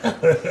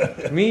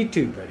 Me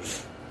too,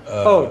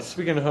 buddy.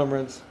 Speaking of home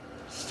runs,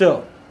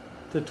 still,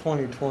 the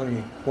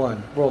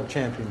 2021 World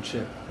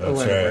Championship. That's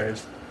Atlanta right.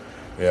 Braves.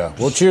 Yeah.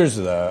 Well, cheers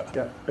to that.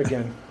 Yeah,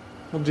 again,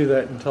 we'll do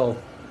that until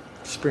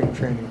spring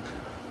training.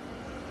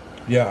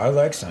 Yeah, I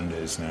like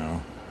Sundays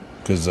now.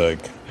 Because,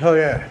 like, Hell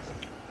yeah.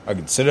 I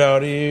can sit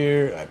out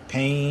here, I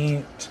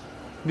paint.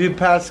 The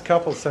past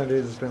couple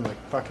Sundays has been like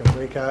fucking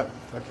wake up,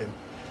 fucking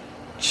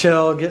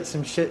chill, get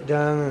some shit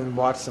done, and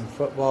watch some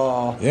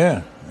football.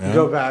 Yeah.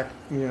 Go back,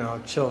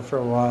 chill for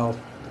a while,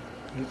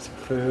 eat some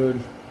food.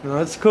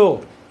 It's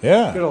cool.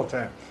 Yeah. Good old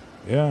time.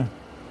 Yeah.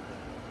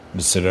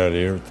 Just sit out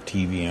here with the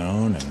TV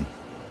on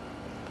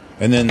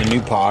and then the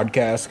new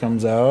podcast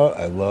comes out.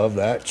 I love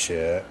that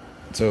shit.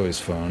 It's always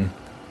fun.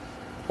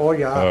 Oh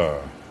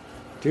yeah,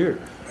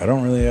 dude. I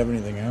don't really have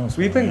anything else.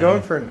 We've been man.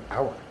 going for an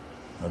hour.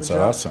 That's Good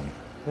job. awesome.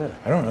 Yeah.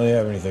 I don't really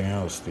have anything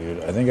else,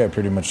 dude. I think I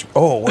pretty much...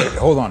 Oh, wait.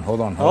 Hold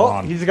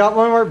on. He's got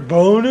one more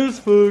bonus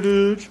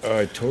footage.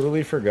 I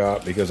totally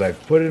forgot because I've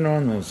put it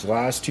on those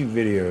last 2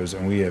 videos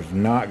and we have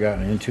not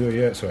gotten into it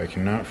yet, so I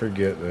cannot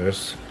forget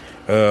this.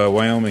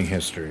 Wyoming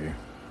history.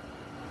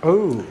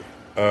 Oh.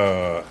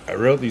 I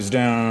wrote these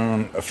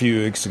down a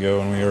few weeks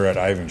ago when we were at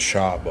Ivan's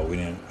shop, but we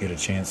didn't get a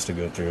chance to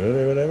go through it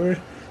or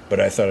whatever. But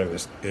I thought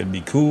it'd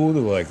be cool to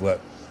like let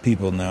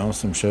people know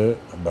some shit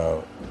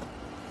about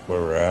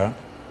where we're at.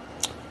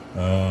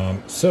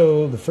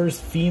 So the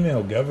first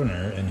female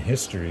governor in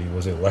history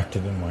was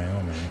elected in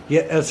Wyoming.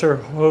 Yeah, Esther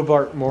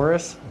Hobart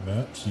Morris.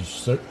 Yeah, she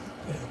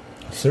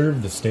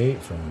served the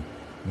state from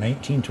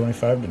 1925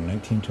 to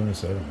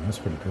 1927. That's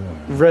pretty cool,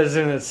 man.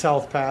 Resident of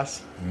South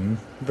Pass. Mm-hmm.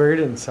 Buried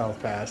in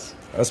South Pass.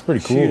 That's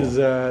pretty cool. She was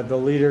the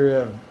leader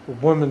of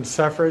women's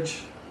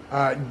suffrage.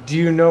 Do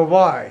you know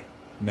why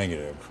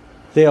Negative.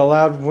 They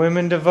allowed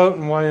women to vote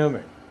in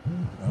Wyoming.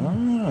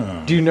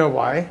 Oh. Do you know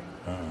why?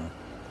 Uh-uh.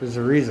 There's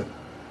a reason.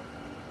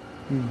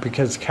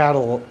 Because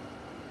cattle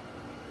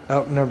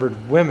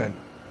outnumbered women.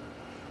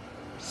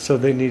 So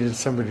they needed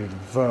somebody to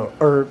vote.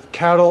 Or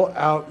cattle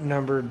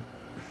outnumbered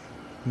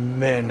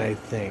men, I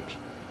think.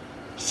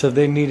 So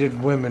they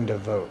needed women to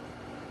vote.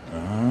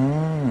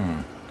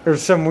 Oh. Or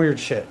some weird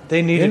shit.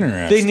 They needed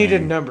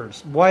Interesting.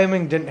 numbers.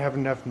 Wyoming didn't have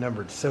enough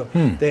numbers, so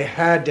they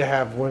had to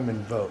have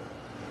women vote.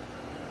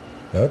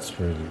 That's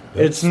pretty.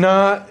 It's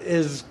not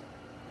as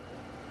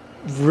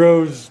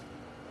rose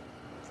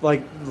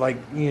like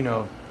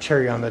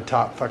cherry on the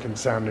top fucking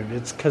sounded.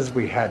 It's because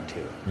we had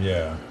to.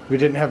 Yeah. We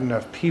didn't have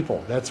enough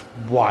people. That's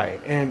why.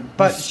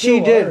 But she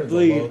still are did the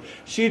lead. low-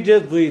 She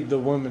did lead the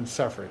women's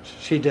suffrage.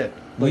 She did.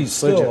 We Like,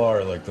 still legit.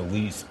 are like the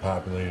least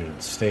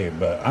populated state,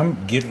 but I'm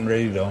getting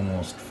ready to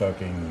almost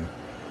fucking.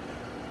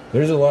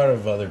 There's a lot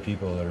of other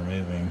people that are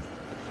moving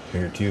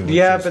here too. which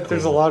Yeah, is but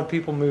there's a cool. lot of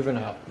people moving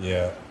out.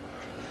 Yeah.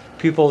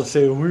 People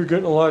say we're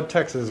getting a lot of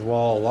Texas.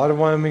 Well, a lot of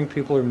Wyoming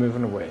people are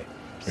moving away.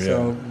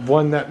 So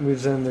one that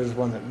moves in, there's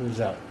one that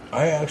moves out.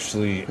 I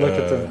actually Look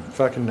at the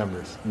fucking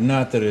numbers.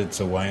 Not that it's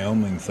a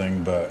Wyoming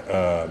thing, but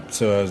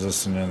so I was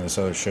listening to this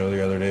other show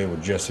the other day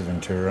with Jesse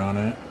Ventura on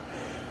it,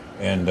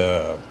 and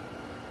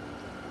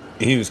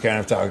he was kind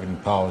of talking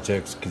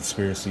politics,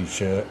 conspiracy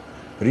shit,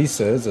 but he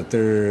says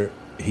that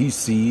he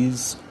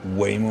sees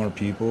way more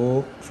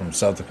people from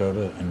South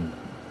Dakota and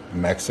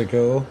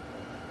Mexico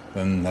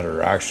than that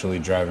are actually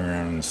driving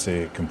around in the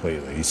state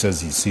completely. He says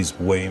he sees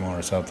way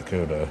more South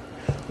Dakota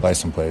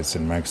license plates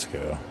in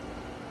Mexico.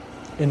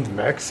 In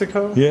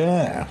Mexico?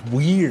 Yeah,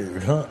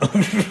 weird, huh?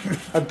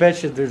 I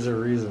bet you there's a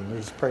reason.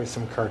 There's probably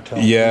some cartel.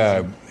 Yeah,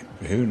 reason.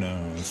 who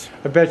knows?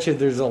 I bet you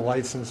there's a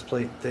license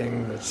plate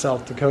thing with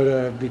South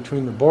Dakota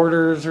between the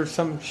borders or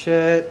some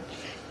shit.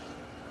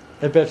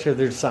 I bet you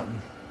there's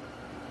something.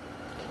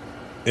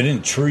 It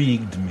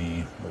intrigued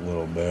me a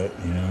little bit,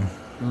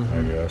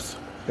 I guess.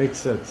 Makes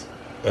sense.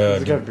 There's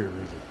Did, got to be a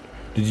reason.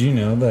 did you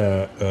know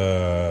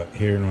that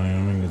here in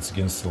Wyoming it's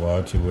against the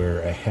law to wear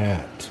a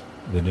hat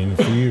that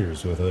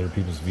interferes with other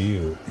people's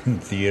view?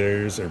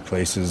 Theaters are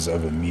places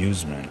of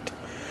amusement.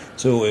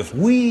 So if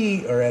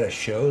we are at a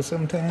show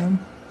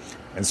sometime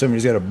and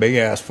somebody's got a big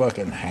ass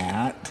fucking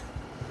hat,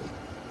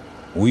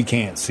 we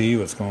can't see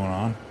what's going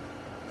on.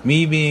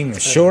 Me being a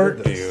short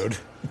heard this. dude.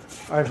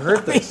 I've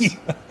heard this.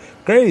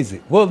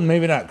 Crazy. Well,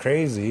 maybe not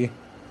crazy.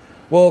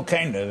 Well,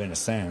 kind of, in a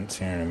sense.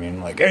 You know what I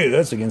mean? Like, hey,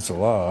 that's against the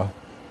law.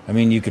 I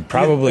mean, you could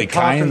probably The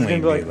cop is kindly gonna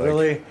be be like, like,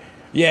 really?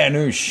 yeah,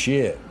 no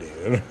shit,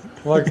 dude.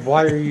 Like,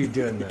 why are you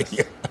doing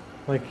this?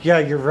 Like, yeah,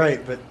 you're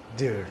right, but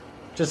dude,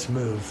 just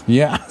move.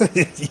 Yeah.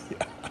 Yeah.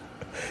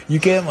 You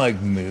can't,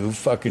 like, move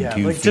fucking Yeah,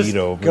 2 like feet just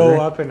over. go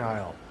up an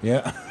aisle.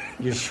 Yeah.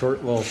 You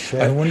short little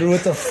shit. I wonder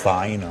what the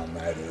fine on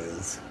that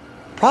is.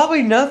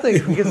 Probably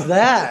nothing because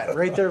that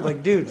right there,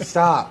 like, dude,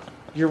 stop.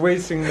 You're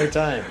wasting my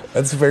time.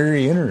 That's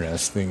very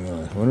interesting.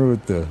 I wonder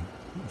what the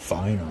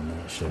fine on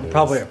that shit is.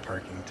 Probably a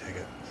parking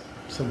ticket.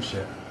 Some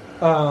shit.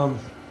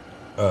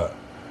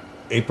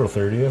 April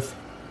 30th,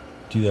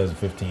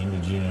 2015,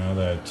 did you know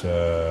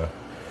that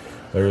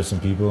there were some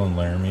people in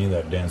Laramie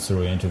that danced their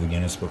way into the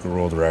Guinness Book of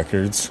World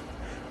Records?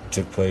 It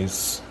took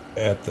place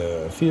at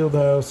the field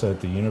house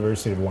at the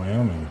University of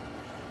Wyoming.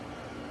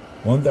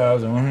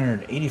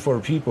 1,184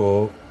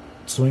 people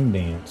swing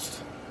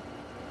danced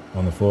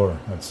on the floor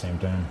at the same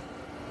time.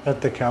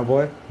 At the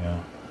Cowboy? Yeah.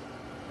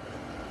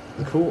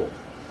 Cool.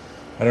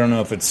 I don't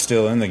know if it's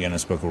still in the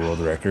Guinness Book of World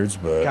Records,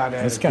 but God,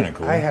 it's kind of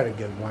cool. I had a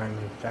good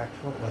Wyoming fact.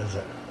 What was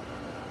it?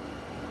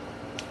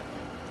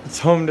 It's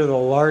home to the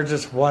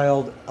largest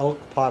wild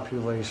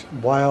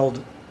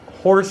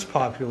horse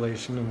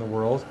population in the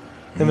world,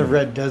 in the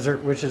Red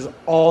Desert, which is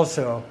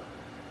also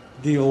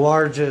the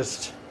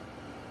largest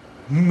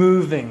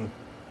moving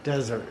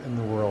desert in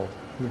the world.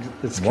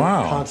 It's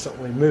Wow.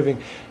 constantly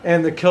moving.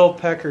 And the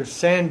Kilpecker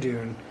Sand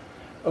Dune,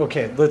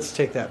 okay, let's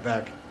take that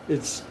back.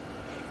 It's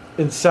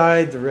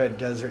inside the Red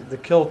Desert. The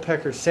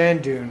Kilpecker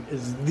Sand Dune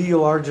is the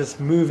largest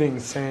moving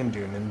sand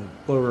dune in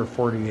the lower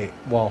 48,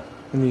 well,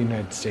 in the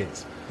United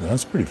States.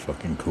 That's pretty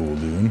fucking cool,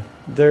 dude.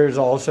 There's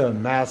also a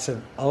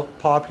massive elk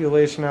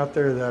population out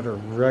there that are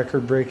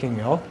record-breaking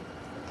elk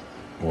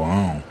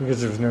Wow.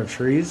 because there's no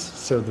trees,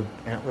 so the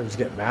antlers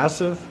get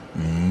massive.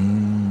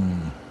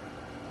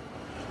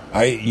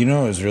 It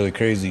was really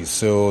crazy.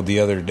 So the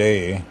other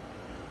day,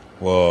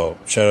 well,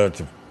 shout out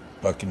to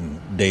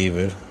fucking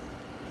David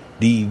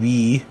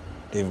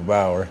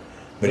Bauer,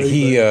 but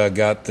he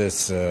got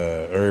this,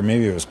 or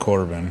maybe it was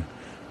Corbin.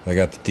 I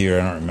got the deer,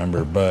 I don't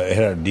remember, but it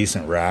had a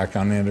decent rack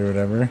on it or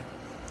whatever.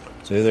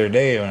 So the other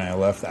day when I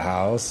left the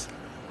house,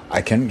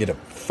 I couldn't get a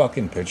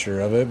fucking picture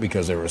of it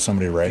because there was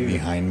somebody right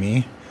behind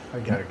me. I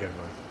got a good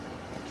one.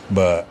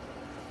 But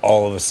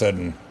all of a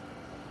sudden,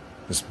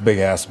 this big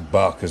ass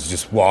buck is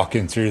just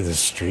walking through the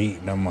street,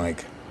 and I'm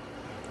like,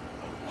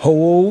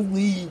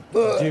 holy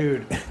fuck.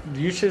 Dude,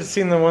 you should have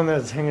seen the one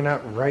that's hanging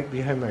out right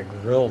behind my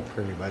grill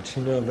pretty much.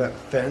 You know that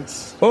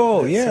fence?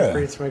 Oh, that yeah.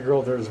 separates my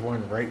grill? There's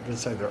one right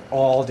beside there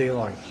all day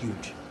long.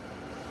 Huge.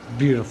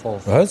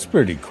 Beautiful. Well, that's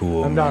pretty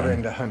cool. I'm not man.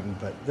 into hunting,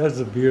 but that's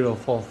a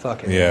beautiful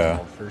fucking Yeah.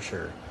 animal for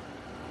sure.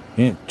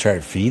 You didn't try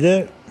to feed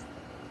it?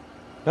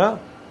 No,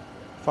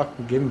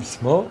 fucking give him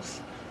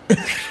smokes.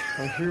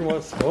 I hear you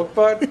want smoke,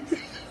 bud.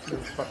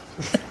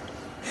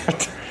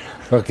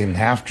 Fucking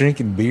half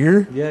drinking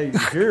beer? Yeah,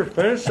 here,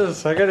 finish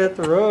this. I gotta hit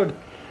the road.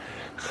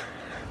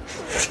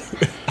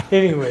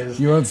 Anyways,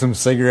 You want some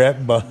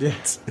cigarette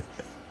butts?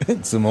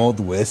 And some old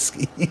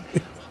whiskey?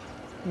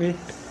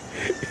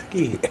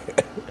 whiskey.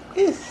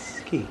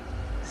 Whiskey.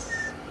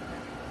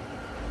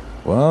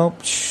 Well,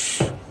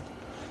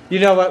 You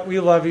know what? We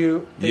love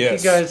you. Thank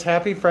Yes. you guys.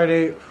 Happy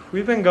Friday.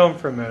 We've been going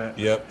for a minute.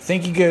 yep.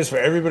 Thank you guys for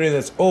everybody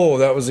that's... Oh,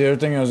 that was the other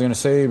thing I was going to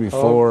say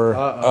before.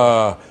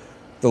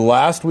 The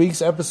last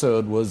week's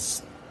episode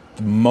was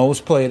the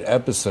most played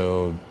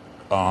episode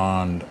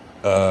on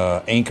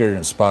Anchor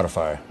and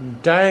Spotify.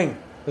 Dang.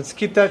 Let's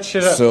keep that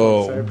shit up. folks. I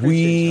So appreciate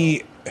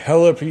we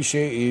hella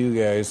appreciate you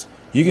guys.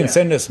 You can Yeah.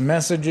 send us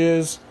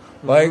messages,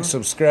 like,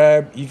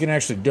 subscribe. You can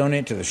actually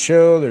donate to the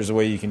show. There's a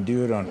way you can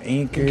do it on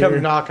Anchor. y'all. Come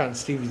and knock on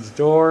Stevie's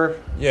door.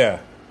 Yeah.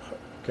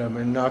 Come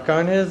and knock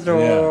on his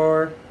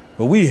door.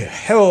 But we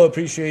hella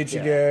appreciate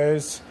you Yeah.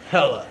 guys.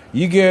 Hella.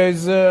 You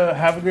guys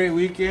have a great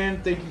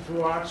weekend. Thank you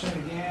for watching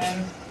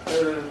again. I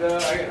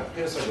gotta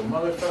piss like a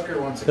motherfucker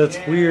once again.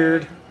 That's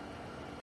weird.